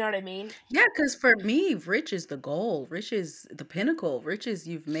 You know what I mean? Yeah, because for me, rich is the goal. Rich is the pinnacle. Rich is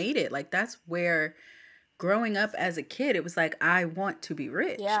you've made it. Like that's where growing up as a kid, it was like, I want to be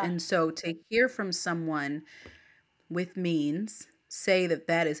rich. Yeah. And so to hear from someone with means say that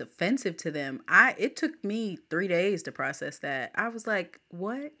that is offensive to them, it took me 3 days to process that. I was like,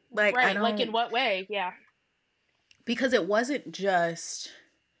 what? Like, I Right. Like in don't, what way? Yeah. because it wasn't just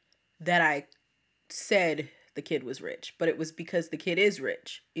that I said the kid was rich, but it was because the kid is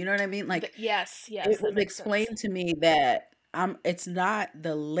rich. You know what I mean? Like, Yes, it yes, that was makes sense. explained to me that it's not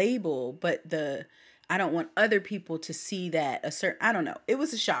the label, but I don't want other people to see that a certain, I don't know. It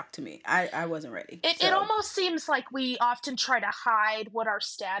was a shock to me. I wasn't ready. It So, almost seems like we often try to hide what our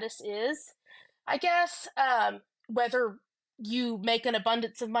status is, I guess. Whether you make an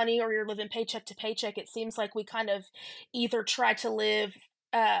abundance of money or you're living paycheck to paycheck, it seems like we kind of either try to live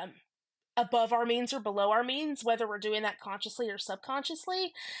um, above our means or below our means, whether we're doing that consciously or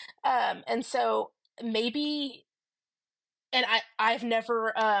subconsciously. And so maybe, and I've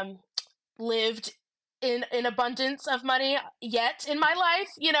never lived in abundance of money yet in my life.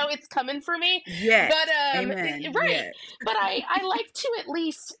 It's coming for me. yet. But Amen. right. Yet. But I like to at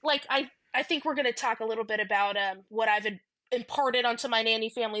least, like, I think we're going to talk a little bit about what I've imparted onto my nanny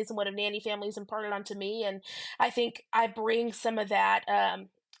families and what a nanny family's imparted onto me. And I think I bring some of that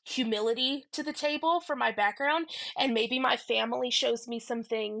humility to the table for my background, and maybe my family shows me some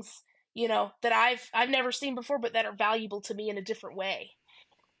things, that I've never seen before, but that are valuable to me in a different way.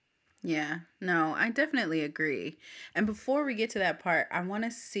 Yeah, no, I definitely agree. And before we get to that part, I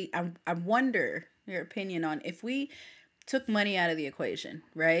wonder your opinion on if we took money out of the equation,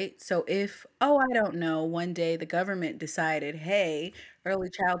 right? So if, oh, I don't know, one day the government decided, hey, early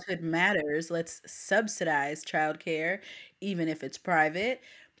childhood matters, let's subsidize childcare, even if it's private.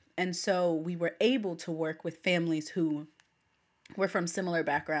 And so we were able to work with families who were from similar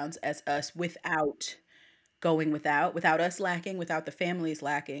backgrounds as us without going without us lacking, without the families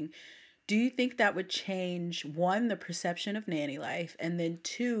lacking. Do you think that would change one, the perception of nanny life, and then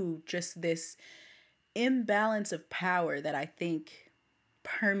two, just this imbalance of power that I think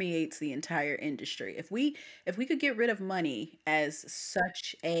permeates the entire industry? If we could get rid of money as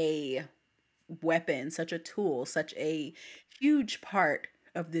such a weapon, such a tool, such a huge part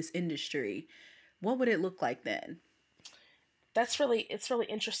of this industry, what would it look like then? It's really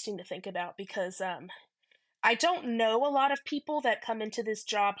interesting to think about, because I don't know a lot of people that come into this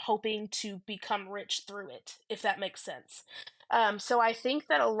job hoping to become rich through it, if that makes sense. So I think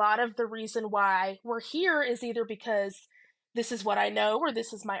that a lot of the reason why we're here is either because this is what I know, or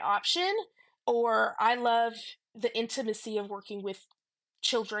this is my option, or I love the intimacy of working with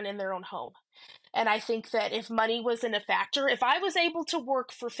children in their own home. And I think that if money wasn't a factor, if I was able to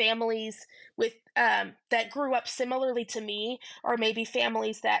work for families with that grew up similarly to me, or maybe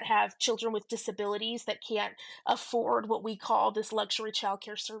families that have children with disabilities that can't afford what we call this luxury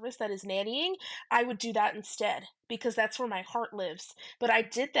childcare service that is nannying, I would do that instead because that's where my heart lives. But I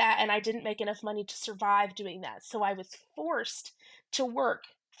did that and I didn't make enough money to survive doing that. So I was forced to work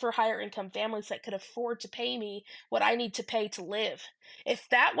for higher income families that could afford to pay me what I need to pay to live. If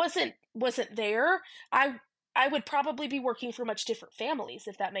that wasn't there, I I would probably be working for much different families,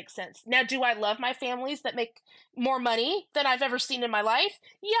 if that makes sense. Now, do I love my families that make more money than I've ever seen in my life?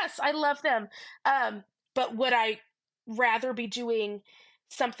 Yes, I love them. Um, but would I rather be doing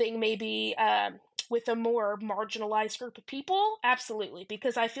something maybe with a more marginalized group of people? Absolutely,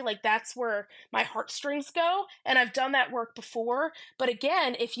 because I feel like that's where my heartstrings go, and I've done that work before. But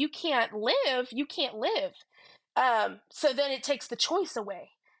again, if you can't live, you can't live. So then it takes the choice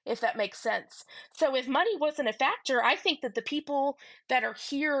away, if that makes sense. So if money wasn't a factor, I think that the people that are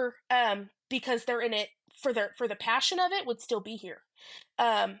here because they're in it for the passion of it would still be here.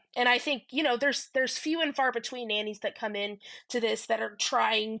 And I think there's few and far between nannies that come in to this that are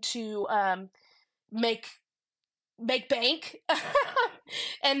trying to make make bank,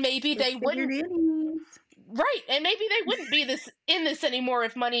 and maybe they Six figure wouldn't. nannies. Right, and maybe they wouldn't be this anymore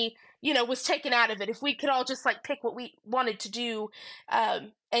if money, was taken out of it. If we could all just like pick what we wanted to do,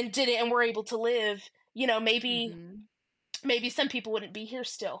 and did it, and were able to live, Hmm. maybe some people wouldn't be here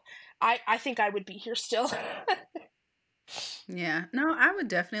still. I think I would be here still. Yeah. No, I would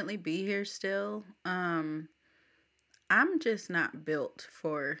definitely be here still. I'm just not built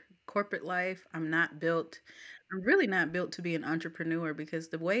for corporate life. I'm really not built to be an entrepreneur because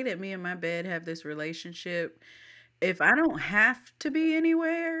the way that me and my bed have this relationship, if I don't have to be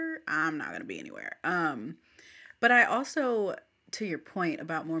anywhere, I'm not going to be anywhere. But I also, to your point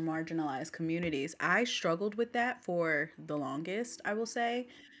about more marginalized communities, I struggled with that for the longest, I will say.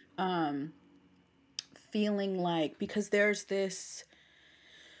 Um, Feeling like, because there's this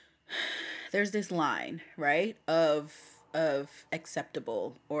line, right, of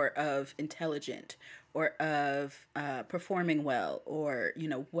acceptable or of intelligent or of performing well or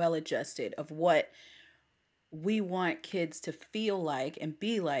well adjusted, of what we want kids to feel like and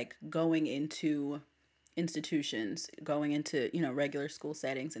be like going into institutions, going into regular school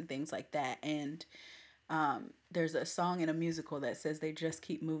settings and things like that. And there's a song in a musical that says they just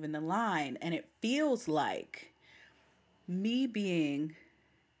keep moving the line, and it feels like me being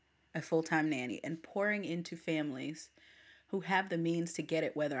a full-time nanny and pouring into families who have the means to get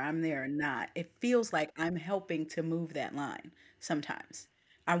it whether I'm there or not. It feels like I'm helping to move that line sometimes.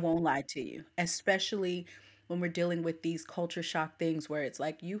 I won't lie to you, especially when we're dealing with these culture shock things where it's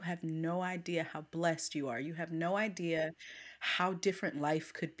like you have no idea how blessed you are. You have no idea how different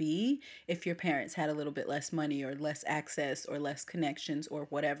life could be if your parents had a little bit less money or less access or less connections or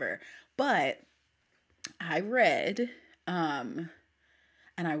whatever. But I read, and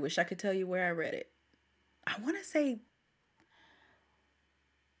I wish I could tell you where I read it. I want to say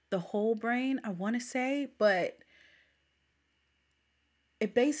The Whole Brain, I want to say, but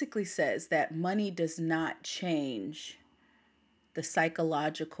it basically says that money does not change the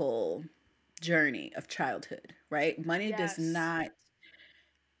psychological journey of childhood, right? Money does Yes. not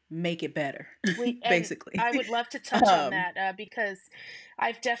make it better, And basically. I would love to touch on um, that because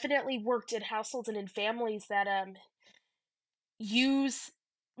I've definitely worked in households and in families that use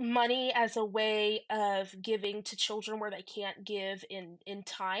money as a way of giving to children where they can't give in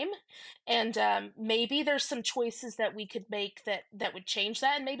time. And maybe there's some choices that we could make that would change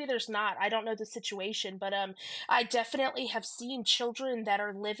that, and maybe there's not. I don't know the situation, but I definitely have seen children that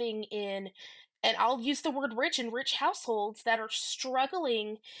are living in, and I'll use the word rich, in rich households that are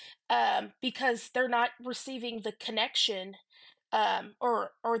struggling because they're not receiving the connection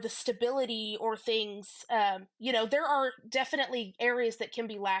or the stability or things. There are definitely areas that can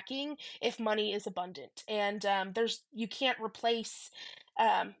be lacking if money is abundant, and there's you can't replace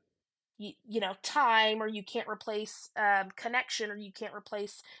um, time, or you can't replace connection, or you can't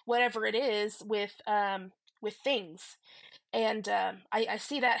replace whatever it is with things. And I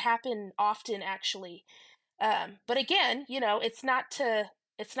see that happen often, actually. But again, it's not to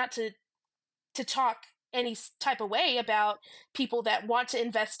talk any type of way about people that want to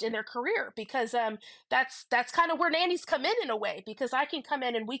invest in their career, because that's kind of where nannies come in a way, because I can come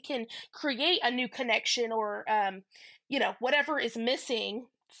in and we can create a new connection, or whatever is missing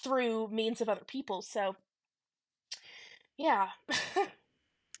through means of other people. So yeah.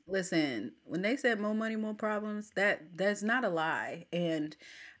 Listen, when they said more money, more problems, that's not a lie. And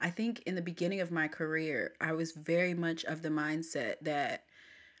I think in the beginning of my career, I was very much of the mindset that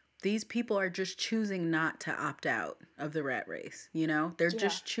these people are just choosing not to opt out of the rat race. You know, they're Yeah.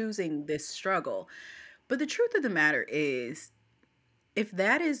 just choosing this struggle. But the truth of the matter is, if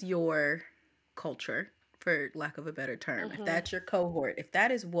that is your culture, for lack of a better term, if Mm-hmm. that's your cohort, if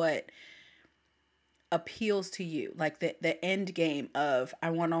that is what appeals to you, like the end game of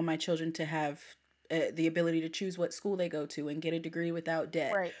I want all my children to have the ability to choose what school they go to and get a degree without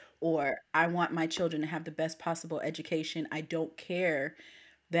debt, Right. or I want my children to have the best possible education. I don't care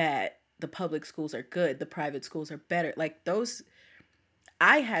that the public schools are good, the private schools are better. Like those,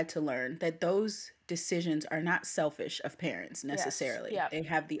 I had to learn that those decisions are not selfish of parents Yes. necessarily. Yep. They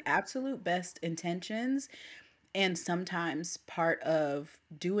have the absolute best intentions, and sometimes part of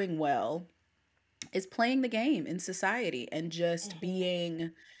doing well is playing the game in society and just Mm-hmm.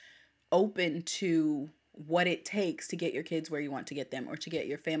 being open to what it takes to get your kids where you want to get them or to get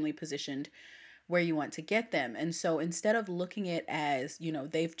your family positioned where you want to get them. And so instead of looking at it as,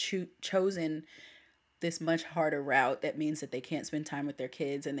 they've chosen this much harder route that means that they can't spend time with their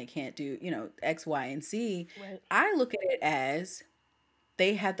kids and they can't do, X, Y, and Z, Right. I look at it as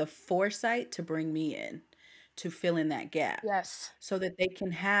they had the foresight to bring me in to fill in that gap Yes. so that they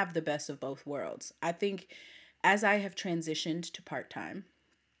can have the best of both worlds. I think as I have transitioned to part time,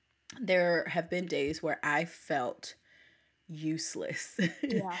 there have been days where I felt useless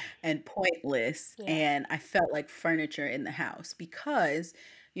Yeah. and pointless, Yeah. and I felt like furniture in the house because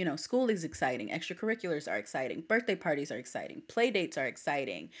school is exciting, extracurriculars are exciting, birthday parties are exciting, play dates are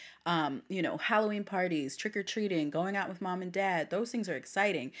exciting, Halloween parties, trick-or-treating, going out with mom and dad, those things are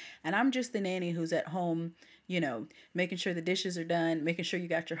exciting. And I'm just the nanny who's at home, making sure the dishes are done, making sure you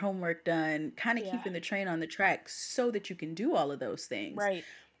got your homework done, kind of Yeah. keeping the train on the track so that you can do all of those things. Right.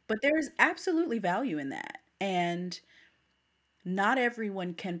 But there's absolutely value in that. And not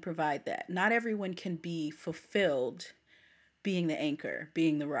everyone can provide that. Not everyone can be fulfilled being the anchor,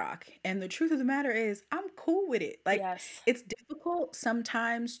 being the rock. And the truth of the matter is, I'm cool with it. Like, Yes. it's difficult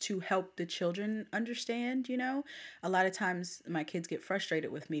sometimes to help the children understand. A lot of times my kids get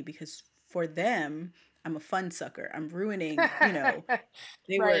frustrated with me because for them, I'm a fun sucker. I'm ruining.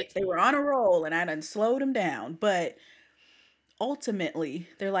 They were Right. they were on a roll and I done slowed them down. But ultimately,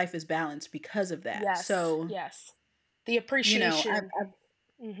 their life is balanced because of that. Yes. So, Yes. The I've, appreciation. I've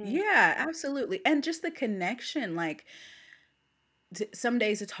Mm-hmm. yeah, absolutely. And just the connection, like some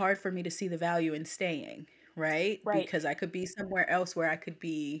days it's hard for me to see the value in staying, right? Right. Because I could be somewhere else where I could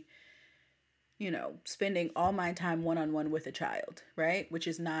be, spending all my time one on one with a child, right? Which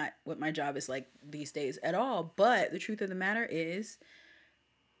is not what my job is like these days at all. But the truth of the matter is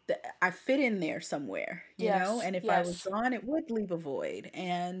that I fit in there somewhere. Yes. And if I was Yes. gone, it would leave a void.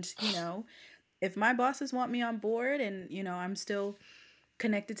 And if my bosses want me on board and, I'm still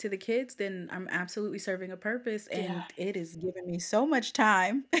connected to the kids, then I'm absolutely serving a purpose. Yeah. And it is giving me so much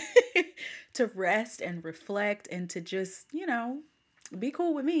time to rest and reflect and to just, be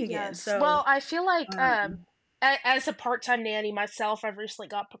cool with me again. Yes. Well, So, I feel like um, as a part-time nanny myself, I've recently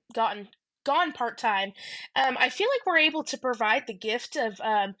gotten gone part-time. I feel like we're able to provide the gift of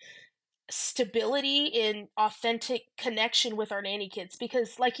stability in authentic connection with our nanny kids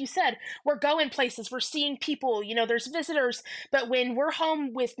because like you said, we're going places, we're seeing people, there's visitors, but when we're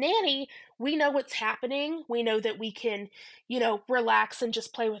home with nanny, we know what's happening, we know that we can, relax and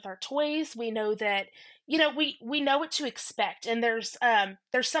just play with our toys, we know that, we know what to expect, and there's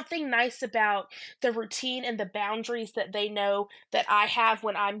something nice about the routine and the boundaries that they know that I have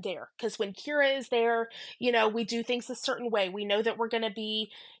when I'm there, because when Kira is there, we do things a certain way, we know that we're going to be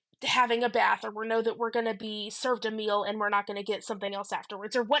having a bath, or we know that we're going to be served a meal and we're not going to get something else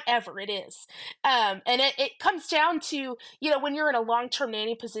afterwards, or whatever it is. And it comes down to, when you're in a long-term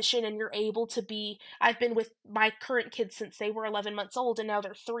nanny position and you're able to be, I've been with my current kids since they were 11 months old and now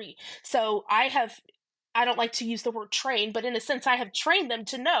they're 3. So I don't like to use the word train, but in a sense, I have trained them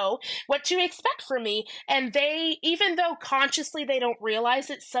to know what to expect from me. And they, even though consciously they don't realize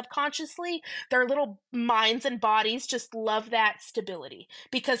it, subconsciously, their little minds and bodies just love that stability.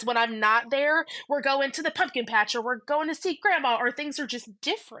 Because when I'm not there, we're going to the pumpkin patch or we're going to see grandma, or things are just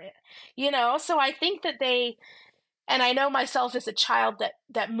different, So I think that and I know myself as a child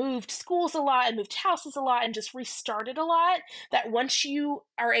that moved schools a lot and moved houses a lot and just restarted a lot, that once you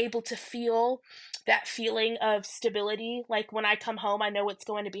are able to feel that feeling of stability, like when I come home I know what's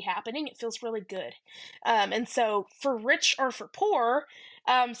going to be happening, it feels really good. And so for rich or for poor,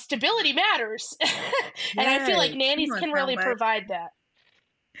 stability matters. And I feel like yes, come nannies on, can really soundbite. provide that.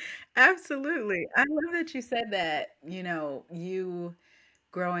 Absolutely. I love that you said that, you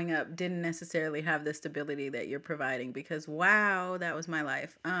growing up didn't necessarily have the stability that you're providing because wow, that was my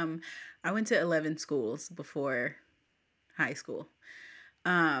life. I went to 11 schools before high school.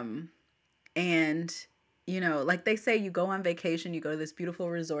 Um and like they say, you go on vacation, you go to this beautiful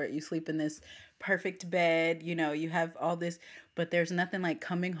resort, you sleep in this perfect bed, you have all this, but there's nothing like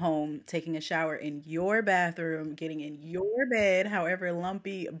coming home, taking a shower in your bathroom, getting in your bed, however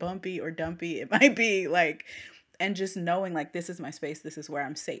lumpy, bumpy, or dumpy it might be, like, and just knowing like this is my space, this is where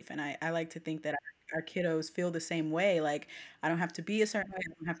I'm safe. And I like to think that our kiddos feel the same way. Like, I don't have to be a certain way,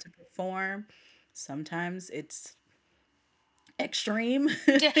 I don't have to perform. Sometimes it's extreme.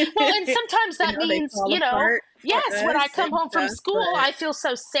 Yeah. Well, and sometimes that They means, fall apart for yes, when I us come and home from stuff, school, but I feel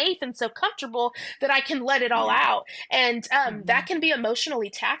so safe and so comfortable that I can let it all yeah. out. And that Mhm. can be emotionally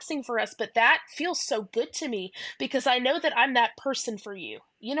taxing for us, but that feels so good to me because I know that I'm that person for you.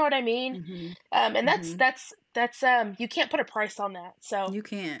 You know what I mean? Mhm. And that's Mhm. that's that's you can't put a price on that. So You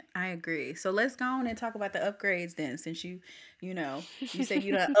can't. I agree. So let's go on and talk about the upgrades then, since you know, you said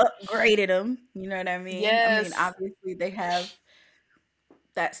you done upgraded them. You know what I mean? I mean, yes. obviously they have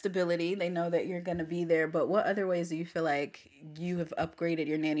that stability. They know that you're gonna be there. But what other ways do you feel like you have upgraded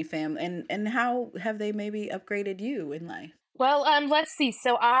your nanny fam, and how have they maybe upgraded you in life? Well, let's see.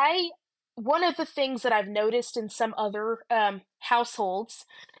 One of the things that I've noticed in some other households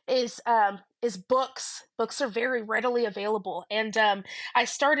is books. Books are very readily available, and I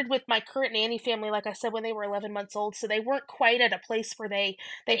started with my current nanny family, like I said, when they were 11 months old, so they weren't quite at a place where they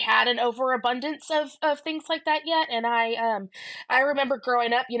had an overabundance of things like that yet. And I remember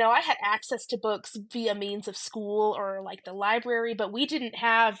growing up, I had access to books via means of school or like the library, but we didn't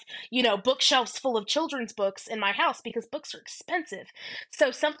have bookshelves full of children's books in my house because books are expensive.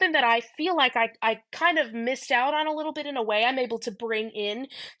 So something that I feel like I kind of missed out on a little bit in a way, I'm able to bring in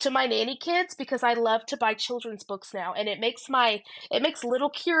to my nanny kids because I love to buy children's books now. And it makes little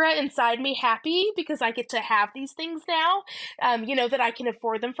Kira inside me happy because I get to have these things now, that I can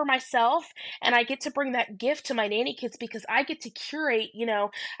afford them for myself. And I get to bring that gift to my nanny kids because I get to curate,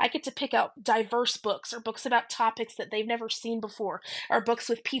 I get to pick out diverse books or books about topics that they've never seen before or books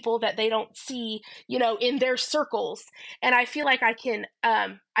with people that they don't see, in their circles. And I feel like I can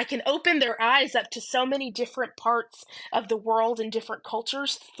open their eyes up to so many different parts of the world and different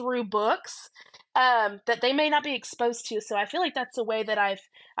cultures through books that they may not be exposed to. So I feel like that's a way that I've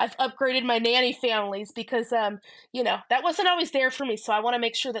upgraded my nanny families because that wasn't always there for me. So I want to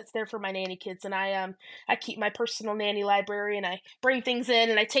make sure that's there for my nanny kids. And I keep my personal nanny library and I bring things in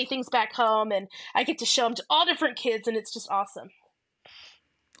and I take things back home and I get to show them to all different kids and it's just awesome.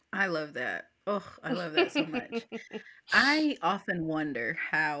 I love that. Oh, I love that so much. I often wonder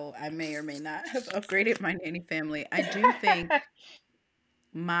how I may or may not have upgraded my nanny family. I do think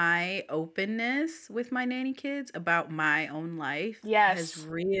my openness with my nanny kids about my own life has Yes.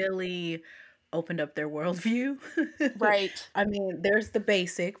 really opened up their worldview. Right. I mean, there's the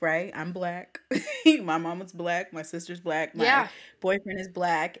basic, right? I'm black. My mama's black. My sister's black. My Yeah. boyfriend is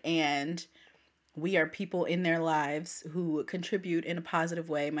black. And we are people in their lives who contribute in a positive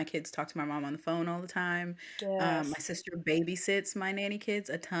way. My kids talk to my mom on the phone all the time. My Yes. sister babysits my nanny kids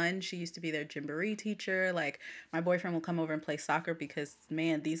a ton. She used to be their gymboree teacher. Like, my boyfriend will come over and play soccer because,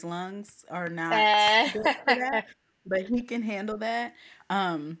 man, these lungs are not Eh. built for that, but he can handle that.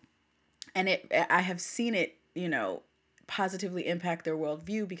 Um, and I have seen it, positively impact their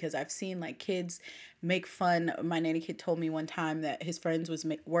worldview because I've seen like kids make fun. My nanny kid told me one time that his friends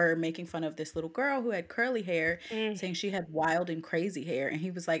were making fun of this little girl who had curly hair, Mm, saying she had wild and crazy hair, and he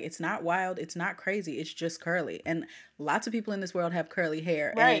was like, it's not wild, it's not crazy, it's just curly. And lots of people in this world have curly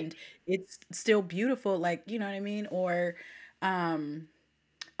hair right. and it's still beautiful, like, you know what I mean? Or um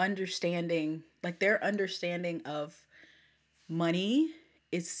understanding, like, their understanding of money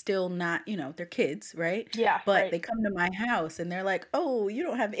is still not, they're kids, right? Yeah, But right. they come to my house and they're like, "Oh, you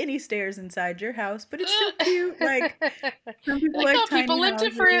don't have any stairs inside your house, but it's still Ugh. cute." Like, some people Like, like oh, people tiny live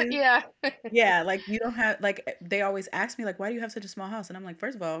different. houses. Yeah. Yeah, like, you don't have, like, they always ask me like, "Why do you have such a small house?" And I'm like,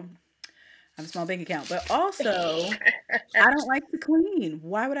 "First of all, I have a small bank account, but also I don't like to clean.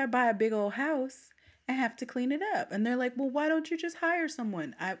 Why would I buy a big old house and have to clean it up?" And they're like, "Well, why don't you just hire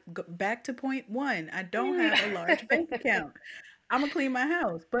someone?" I go back to point one. I don't Mm. have a large bank account. I'm gonna clean my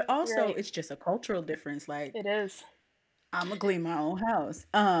house, but also Right. it's just a cultural difference. Like, It is. I'm gonna clean my own house.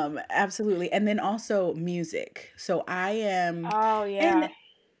 Absolutely. And then also music. So I am, Oh, and yeah.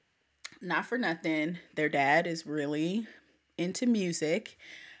 not for nothing, their dad is really into music.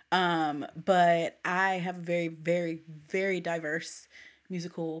 But I have a very, very, very diverse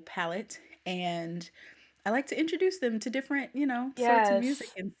musical palette, and I like to introduce them to different, sorts of music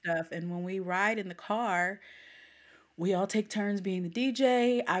Yes. and stuff. And when we ride in the car, We all take turns being the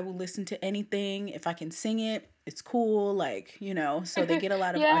DJ. I will listen to anything. If I can sing it, it's cool. Like, so they get a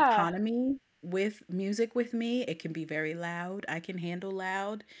lot of Yeah. autonomy with music with me. It can be very loud. I can handle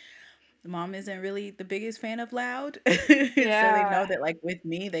loud. Mom isn't really the biggest fan of loud. So they know Yeah. that like with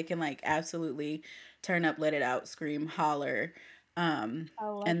me, they can like absolutely turn up, let it out, scream, holler. I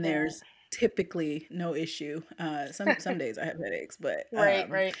love And that. there's typically no issue. Some days I have headaches, but Right,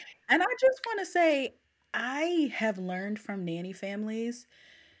 right. and I just want to say I have learned from nanny families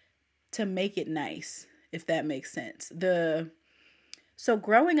to make it nice, if that makes sense. The So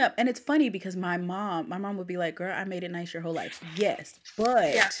growing up, and it's funny because my mom would be like, "Girl, I made it nice your whole life." Yes,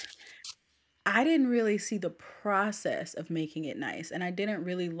 Yeah. but I didn't really see the process of making it nice, and I didn't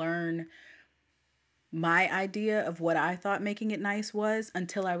really learn my idea of what I thought making it nice was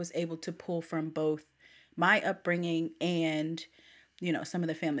until I was able to pull from both my upbringing and some of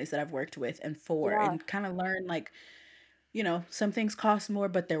the families that I've worked with and for, Yeah. and kind of learn like, some things cost more,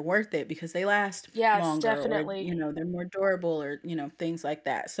 but they're worth it because they last Yes, longer, or definitely. they're more durable, or things like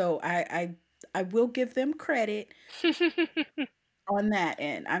that. So I will give them credit on that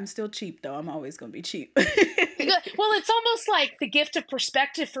end. I'm still cheap though. I'm always gonna be cheap. Yeah, well, it's almost like the gift of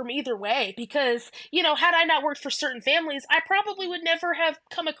perspective from either way because, had I not worked for certain families, I probably would never have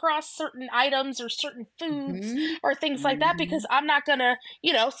come across certain items or certain foods Hmm. or things like that because Hmm. I'm not going to,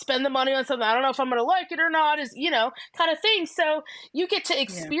 spend the money on something I don't know if I'm going to like it or not, is, kind of thing. So you get to Yeah,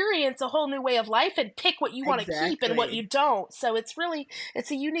 experience a whole new way of life and pick what you want to keep and what exactly. you don't. So it's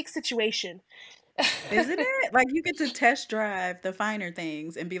a unique situation. Isn't it? Like you get to test drive the finer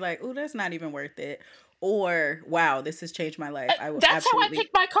things and be like, "Oh, that's not even worth it." Or, "Wow, this has changed my life. I will That's how I absolutely."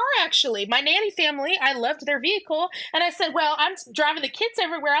 picked my car, actually. My nanny family, I loved their vehicle. And I said, well, I'm driving the kids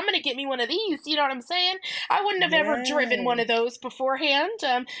everywhere. I'm going to get me one of these. You know what I'm saying? I wouldn't have ever driven one Yes. of those beforehand.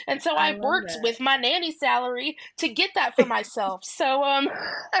 And so I I love worked that. with my nanny salary to get that for myself. So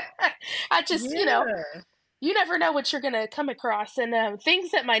I just, Yeah. you never know what you're gonna come across, and things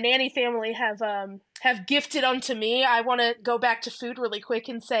that my nanny family have gifted unto me. I want to go back to food really quick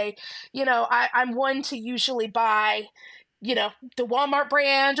and say, I'm one to usually buy, the Walmart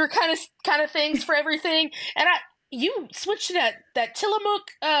brand or kind of things for everything, and you switch to that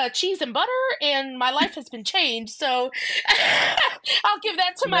Tillamook cheese and butter, and my life has been changed. So I'll give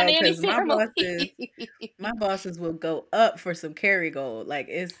that to my No, nanny because family. my bosses will go up for some Kerrygold. Like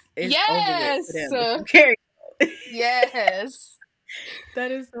it's over with for Yes, them with some Kerrygold. yes.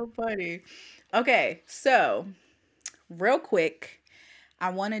 That is so funny. Okay, so real quick, I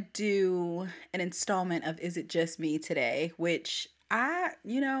want to do an installment of Is It Just Me today, which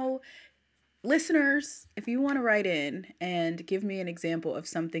listeners, if you want to write in and give me an example of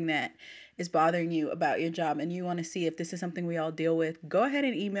something that is bothering you about your job and you want to see if this is something we all deal with, go ahead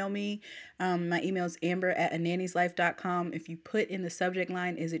and email me. My email is amber@anannyslife.com. If you put in the subject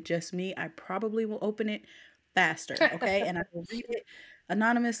line, Is It Just Me? I probably will open it faster, okay? And I will read it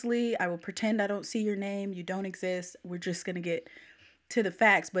anonymously. I will pretend I don't see your name. You don't exist. We're just going to get to the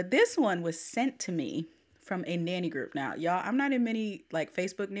facts. But this one was sent to me from a nanny group. Now, y'all, I'm not in many like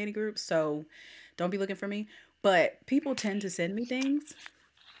Facebook nanny groups, so don't be looking for me. But people tend to send me things.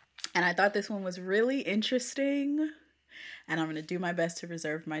 And I thought this one was really interesting. And I'm going to do my best to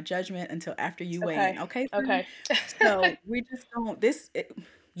reserve my judgment until after you weigh Okay. in. Okay, friend? Okay. So we just don't,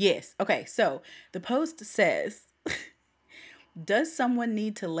 yes. Okay, so the post says, does someone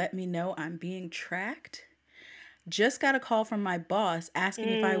need to let me know I'm being tracked? Just got a call from my boss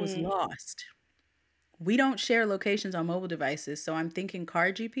asking if I was Mm, lost. We don't share locations on mobile devices, so I'm thinking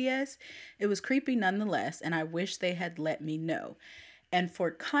car GPS. It was creepy nonetheless, and I wish they had let me know. And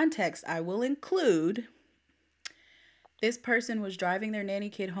for context, I will include this person was driving their nanny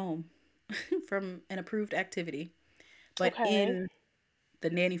kid home from an approved activity, but okay. in the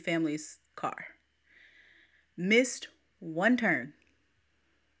nanny family's car. Missed one turn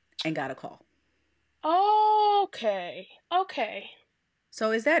and got a call. Okay. Okay.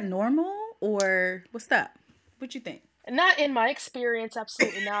 So is that normal or what's that? What you think? Not in my experience,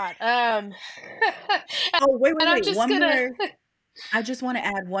 absolutely not. Oh, wait, wait, And I'm wait. just One gonna more. I just want to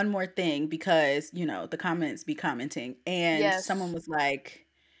add one more thing because, the comments be commenting and someone yes. was like,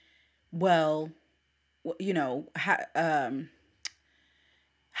 well,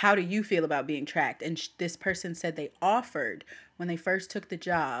 how do you feel about being tracked? And this person said they offered when they first took the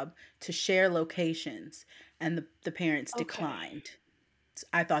job to share locations and the parents Okay. declined. So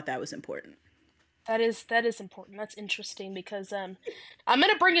I thought that was important. That is important. That's interesting because I'm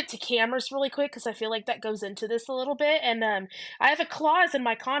gonna bring it to cameras really quick because I feel like that goes into this a little bit. And I have a clause in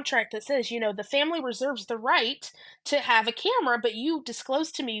my contract that says, the family reserves the right to have a camera, but you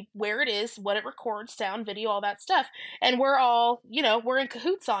disclose to me where it is, what it records, sound, video, all that stuff, and we're all, we're in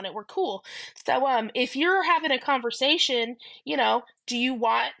cahoots on it. We're cool. So if you're having a conversation, do you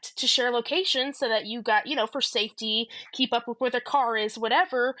want to share locations so that you got, for safety, keep up with where the car is,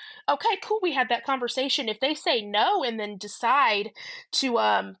 whatever? Okay, cool, we had that conversation. If they say no and then decide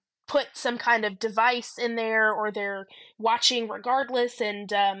to put some kind of device in there, or they're watching regardless,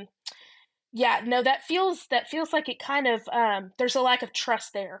 and yeah, no, that feels like it kind of there's a lack of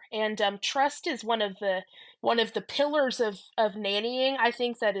trust there. And trust is one of the pillars of nannying, I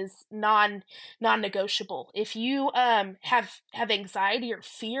think, that is non-negotiable. If you have anxiety or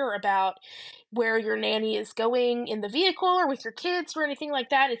fear about where your nanny is going in the vehicle or with your kids or anything like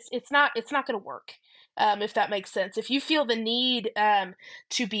that, it's not going to work. If that makes sense. If you feel the need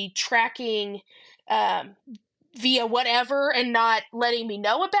to be tracking um, via whatever and not letting me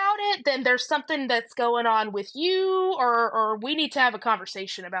know about it, then there's something that's going on with you, or we need to have a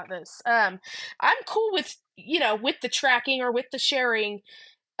conversation about this. I'm cool with, with the tracking or with the sharing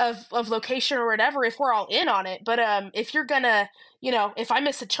of location or whatever if we're all in on it. But if you're gonna, if I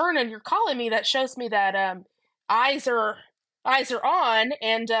miss a turn and you're calling me, that shows me that eyes are eyes are on.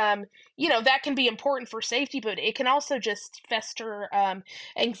 And that can be important for safety, but it can also just fester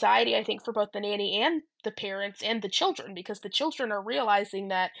anxiety, I think, for both the nanny and the parents and the children, because the children are realizing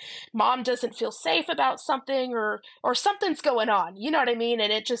that mom doesn't feel safe about something, or something's going on, you know what I mean?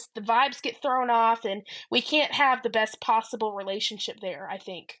 And it just, the vibes get thrown off, and we can't have the best possible relationship there, I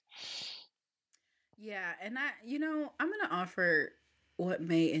think. Yeah, and I'm going to offer what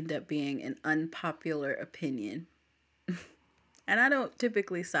may end up being an unpopular opinion. And I don't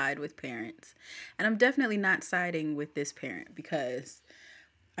typically side with parents. And I'm definitely not siding with this parent because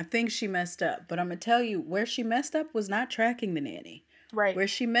I think she messed up. But I'm going to tell you, where she messed up was not tracking the nanny. Right. Where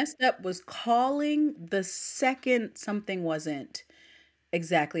she messed up was calling the second something wasn't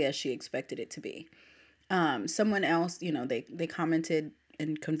exactly as she expected it to be. Someone else, they commented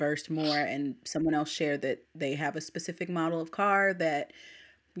and conversed more, and someone else shared that they have a specific model of car that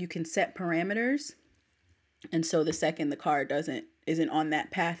you can set parameters, and so the second the car isn't on that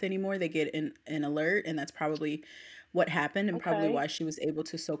path anymore, they get an alert, and that's probably what happened, and probably Okay. why she was able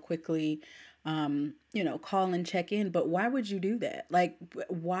to so quickly call and check in. But why would you do that? Like,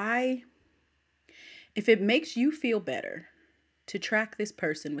 why? If it makes you feel better to track this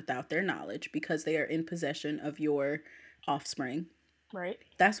person without their knowledge because they are in possession of your offspring, Right.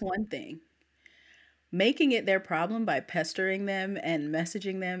 that's one thing. Making it their problem by pestering them and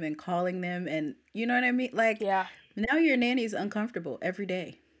messaging them and calling them, and you know what I mean? Like, Yeah. now your nanny's uncomfortable every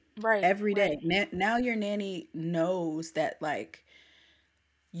day. Right. Every Right. day. Now your nanny knows that, like,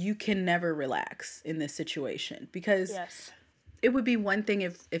 you can never relax in this situation, because Yes. it would be one thing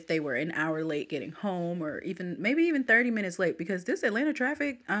if they were an hour late getting home, or even maybe even 30 minutes late, because this Atlanta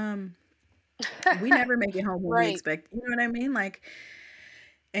traffic, we never make it home when we Right. expect, you know what I mean? Like,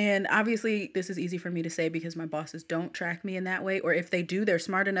 and obviously this is easy for me to say because my bosses don't track me in that way, or if they do, they're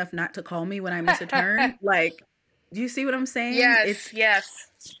smart enough not to call me when I miss a turn. Like, do you see what I'm saying? Yes. It's Yes.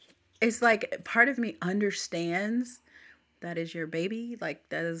 it's like part of me understands that is your baby, like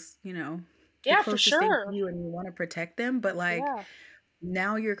that is, the Yeah, for closest thing to sure. you, and you want to protect them, but like, Yeah.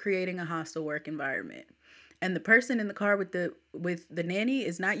 now you're creating a hostile work environment. And the person in the car with the nanny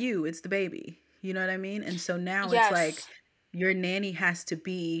is not you, it's the baby. You know what I mean? And so now it's like Yes. your nanny has to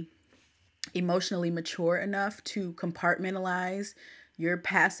be emotionally mature enough to compartmentalize your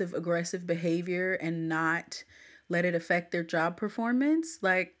passive aggressive behavior and not let it affect their job performance.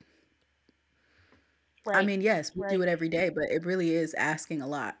 Like, I Right. mean, yes, we do Right. it every day, but it really is asking a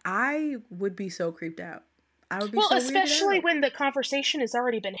lot. I would be so creeped out. I would be Well, so weirded especially out. when the conversation has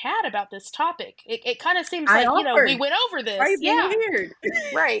already been had about this topic. It kind of seems I like, we offered. went over Why are this. you being Yeah. weird?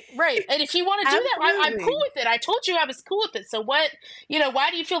 Right, right. And if you want to do that, I'm cool Absolutely. with it. I told you I was cool with it. So what,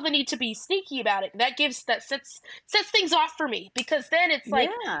 why do you feel the need to be sneaky about it? That sets things off for me, because then it's like,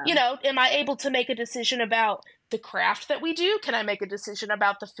 Yeah. am I able to make a decision about the craft that we do? Can I make a decision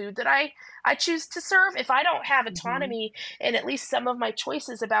about the food that I choose to serve? If I don't have Hmm. autonomy and at least some of my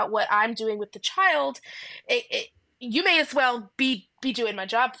choices about what I'm doing with the child, you may as well be doing my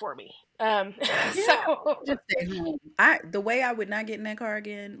job for me. Yeah. So Just stay home. The way I would not get in that car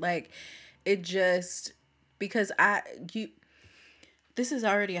again, like, it just, because you this is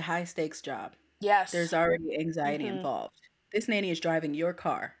already a high stakes job. yes. There's already anxiety Hmm. involved. This nanny is driving your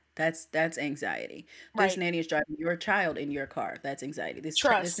car. That's anxiety. This Right. nanny is driving your child in your car. That's anxiety. This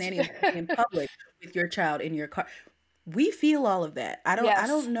Trust. nanny is walking in public with your child in your car. We feel all of that. I Yes.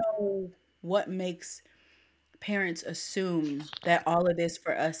 don't know what makes parents assume that all of this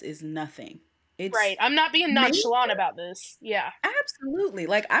for us is nothing. Right. It's I'm not being major. nonchalant about this. Yeah. Absolutely.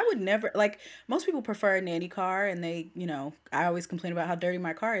 Like I would never like most people prefer a nanny car and I always complain about how dirty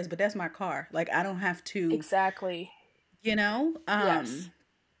my car is, but that's my car. Like I don't have to, Exactly. you know? Yes.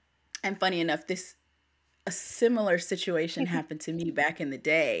 And funny enough, this a similar situation happened to me back in the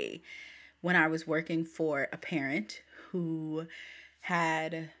day when I was working for a parent who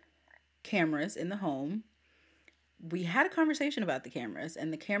had cameras in the home. We had a conversation about the cameras,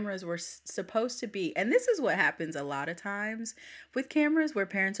 and the cameras were supposed to be, and this is what happens a lot of times with cameras where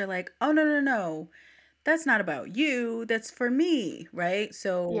parents are like, oh, no, no, no, that's not about you, that's for me, right?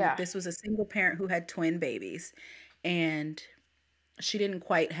 So Yeah. this was a single parent who had twin babies, and she didn't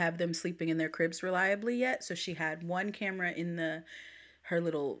quite have them sleeping in their cribs reliably yet. So she had one camera in the her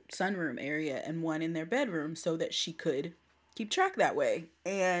little sunroom area and one in their bedroom so that she could keep track that way.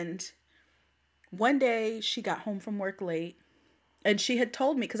 And one day she got home from work late and she had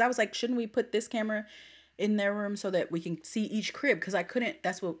told me, because I was like, shouldn't we put this camera in their room so that we can see each crib? Because I couldn't,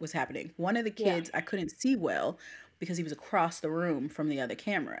 that's what was happening. One of the Yeah. kids I couldn't see well because he was across the room from the other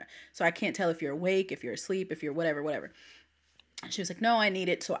camera. So I can't tell if you're awake, if you're asleep, if you're whatever, whatever. She was like, no, I need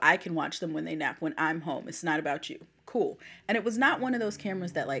it so I can watch them when they nap when I'm home. It's not about you. Cool. And it was not one of those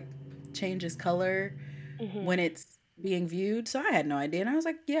cameras that like changes color Hmm. when it's being viewed. So I had no idea. And I was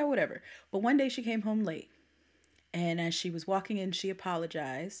like, yeah, whatever. But one day she came home late. And as she was walking in, she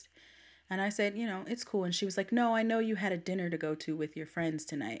apologized. And I said, it's cool. And she was like, no, I know you had a dinner to go to with your friends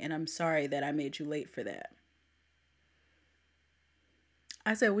tonight. And I'm sorry that I made you late for that.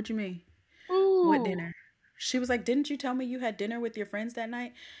 I said, what you mean? What Ooh. dinner? She was like, didn't you tell me you had dinner with your friends that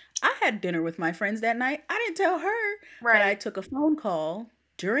night? I had dinner with my friends that night. I didn't tell her, but I Right. took a phone call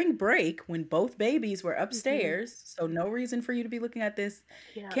during break when both babies were Hmm. upstairs. So, no reason for you to be looking at this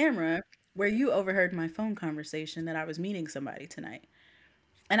Yeah. camera where you overheard my phone conversation that I was meeting somebody tonight.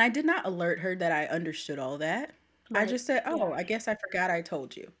 And I did not alert her that I understood all that. I Right. just said, Yeah. oh, I guess I forgot I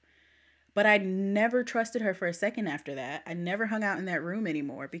told you. But I never trusted her for a second after that. I never hung out in that room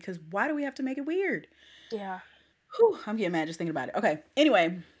anymore because why do we have to make it weird? Yeah. Whew, I'm getting mad just thinking about it. Okay.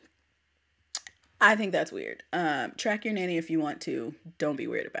 Anyway, I think that's weird. Track your nanny if you want to. Don't be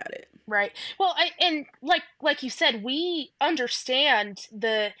weird about it. Right. Well, and like you said, we understand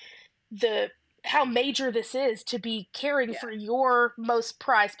the how major this is to be caring Yeah. for your most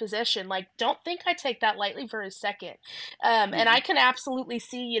prized possession. Like, don't think I take that lightly for a second. And I Mm. can absolutely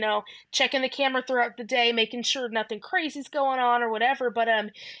see, checking the camera throughout the day, making sure nothing crazy's going on or whatever. But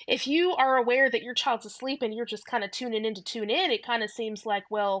if you are aware that your child's asleep and you're just kind of tuning in to tune in, it kind of seems like,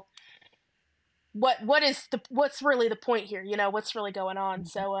 well, what's really the point here? What's really going on?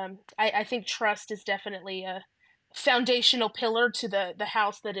 So I think trust is definitely a foundational pillar to the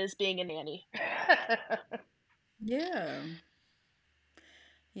house that is being a nanny. Yeah.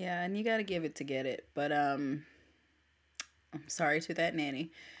 Yeah, and you got to give it to get it. But I'm sorry to that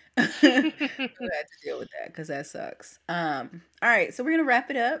nanny who had to deal with that because that sucks. All right, so we're gonna wrap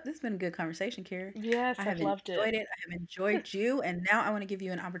it up. This has been a good conversation, Kara. I Yes, have I've loved it. enjoyed it. I have enjoyed you, and now I want to give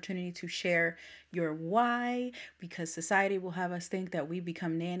you an opportunity to share your why, because society will have us think that we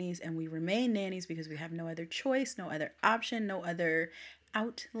become nannies and we remain nannies because we have no other choice, no other option, no other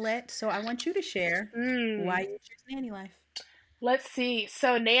outlet. So I want you to share why Mm. you choose nanny life. Let's see.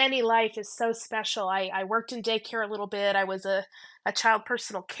 So nanny life is so special. I worked in daycare a little bit. I was a child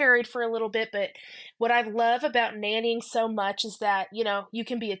personal carried for a little bit, but what I love about nannying so much is that, you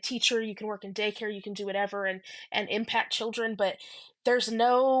can be a teacher, you can work in daycare, you can do whatever and impact children, but there's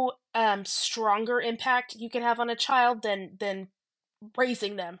no stronger impact you can have on a child than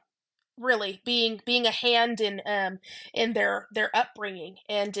raising them, really being a hand in their upbringing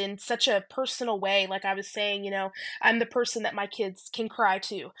and in such a personal way. Like I was saying, I'm the person that my kids can cry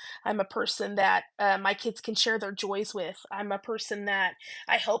to. I'm a person that my kids can share their joys with. I'm a person that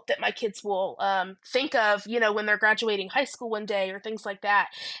I hope that my kids will think of, when they're graduating high school one day or things like that.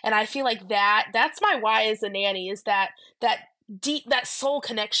 And I feel like that's my why as a nanny, is that deep, that soul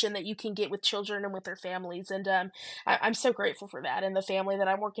connection that you can get with children and with their families. And I'm so grateful for that. And the family that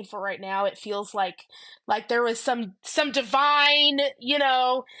I'm working for right now, it feels like there was some divine,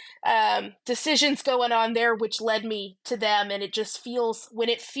 decisions going on there, which led me to them. And it just feels, when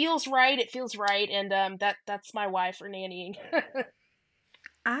it feels right, it feels right. And that's my why for nannying.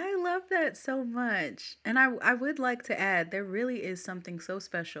 I love that so much. And I would like to add there really is something so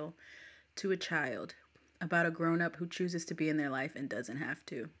special to a child about a grown up who chooses to be in their life and doesn't have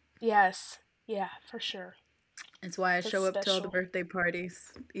to. Yes. Yeah, for sure. It's why I That's show up to all the special. birthday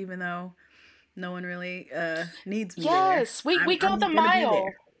parties, even though no one really needs me there. Yes, we go I'm the gonna be there. mile.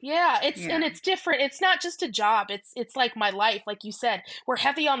 Yeah, Yeah. and it's different. It's not just a job. It's like my life, like you said. We're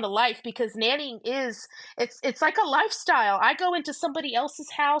heavy on the life because nannying is it's like a lifestyle. I go into somebody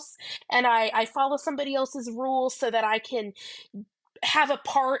else's house and I follow somebody else's rules so that I can have a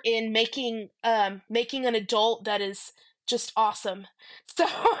part in making an adult that is just awesome. So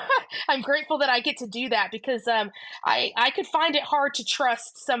I'm grateful that I get to do that because I could find it hard to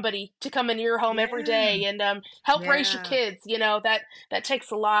trust somebody to come into your home every Yeah. day and help raise your Yeah. kids. That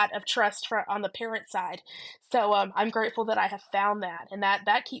takes a lot of trust on the parent side. So I'm grateful that I have found that, and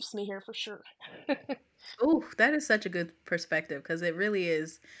that keeps me here for sure. Oh, that is such a good perspective because it really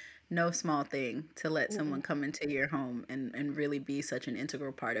is no small thing to let Mm-mm. someone come into your home and really be such an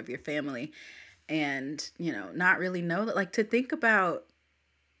integral part of your family and, not really know that, like, to think about,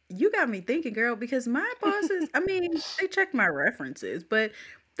 you got me thinking, girl, because my bosses, I mean, they check my references, but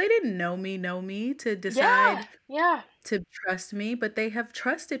they didn't know me to Yeah, decide yeah. to trust me, but they have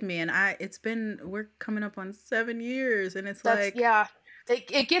trusted me. And we're coming up on 7 years and it's That's like, yeah.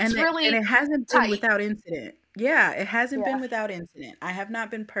 It gets and really it hasn't been tight. without incident. Yeah, it hasn't Yeah. been without incident. I have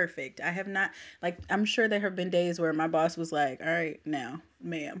not been perfect. I have not, like, I'm sure there have been days where my boss was like, all right, now,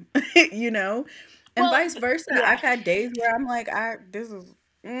 ma'am, you know, and Well, vice versa. yeah. I've had days where I'm like, this is,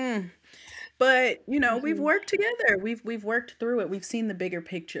 mm. But we've Mhm. worked together. We've worked through it. We've seen the bigger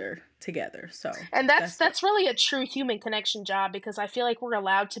picture together. So And that's that's dope. that's really a true human connection job because I feel like we're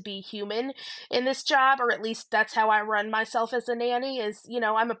allowed to be human in this job, or at least that's how I run myself as a nanny.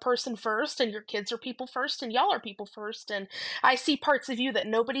 I'm a person first, and your kids are people first, and y'all are people first, and I see parts of you that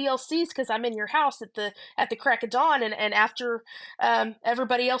nobody else sees because I'm in your house at the crack of dawn, and after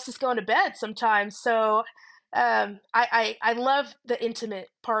everybody else is going to bed sometimes. So I love the intimate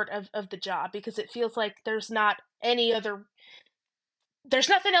part of the job because it feels like there's nothing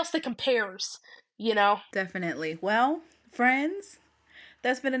else that compares, you know? Definitely. Well, friends,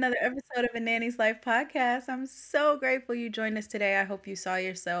 that's been another episode of A Nanny's Life podcast. I'm so grateful you joined us today. I hope you saw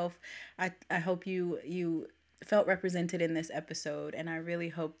yourself. I hope you felt represented in this episode, and I really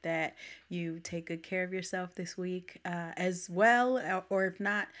hope that you take good care of yourself this week, as well, or if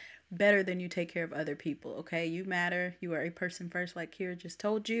not, better than you take care of other people. Okay, you matter. You are a person first, like Kira just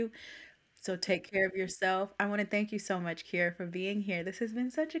told you. So take care of yourself. I want to thank you so much, Kira, for being here. This has been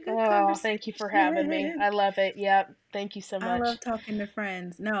such a good Oh, thank you for having me. conversation. I love it. Yep. Thank you so I much. love talking to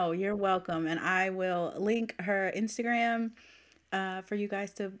friends. No, you're welcome. And I will link her Instagram for you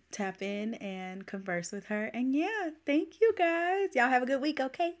guys to tap in and converse with her. And yeah, thank you guys. Y'all have a good week,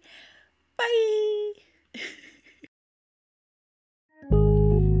 okay? Bye.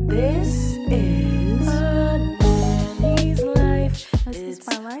 This is a nanny's life. This is It's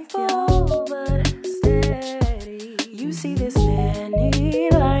my life, full y'all. but steady. You see this nanny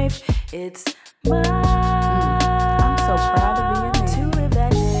life, it's mine. I'm so proud to be a To nanny. live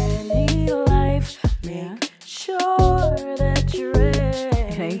that nanny life, Yeah. make sure that you're It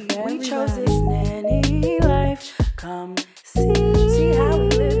ready. ain't for We chose everybody. this nanny life. Come see how we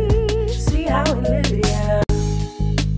live it. See how we live it, yeah.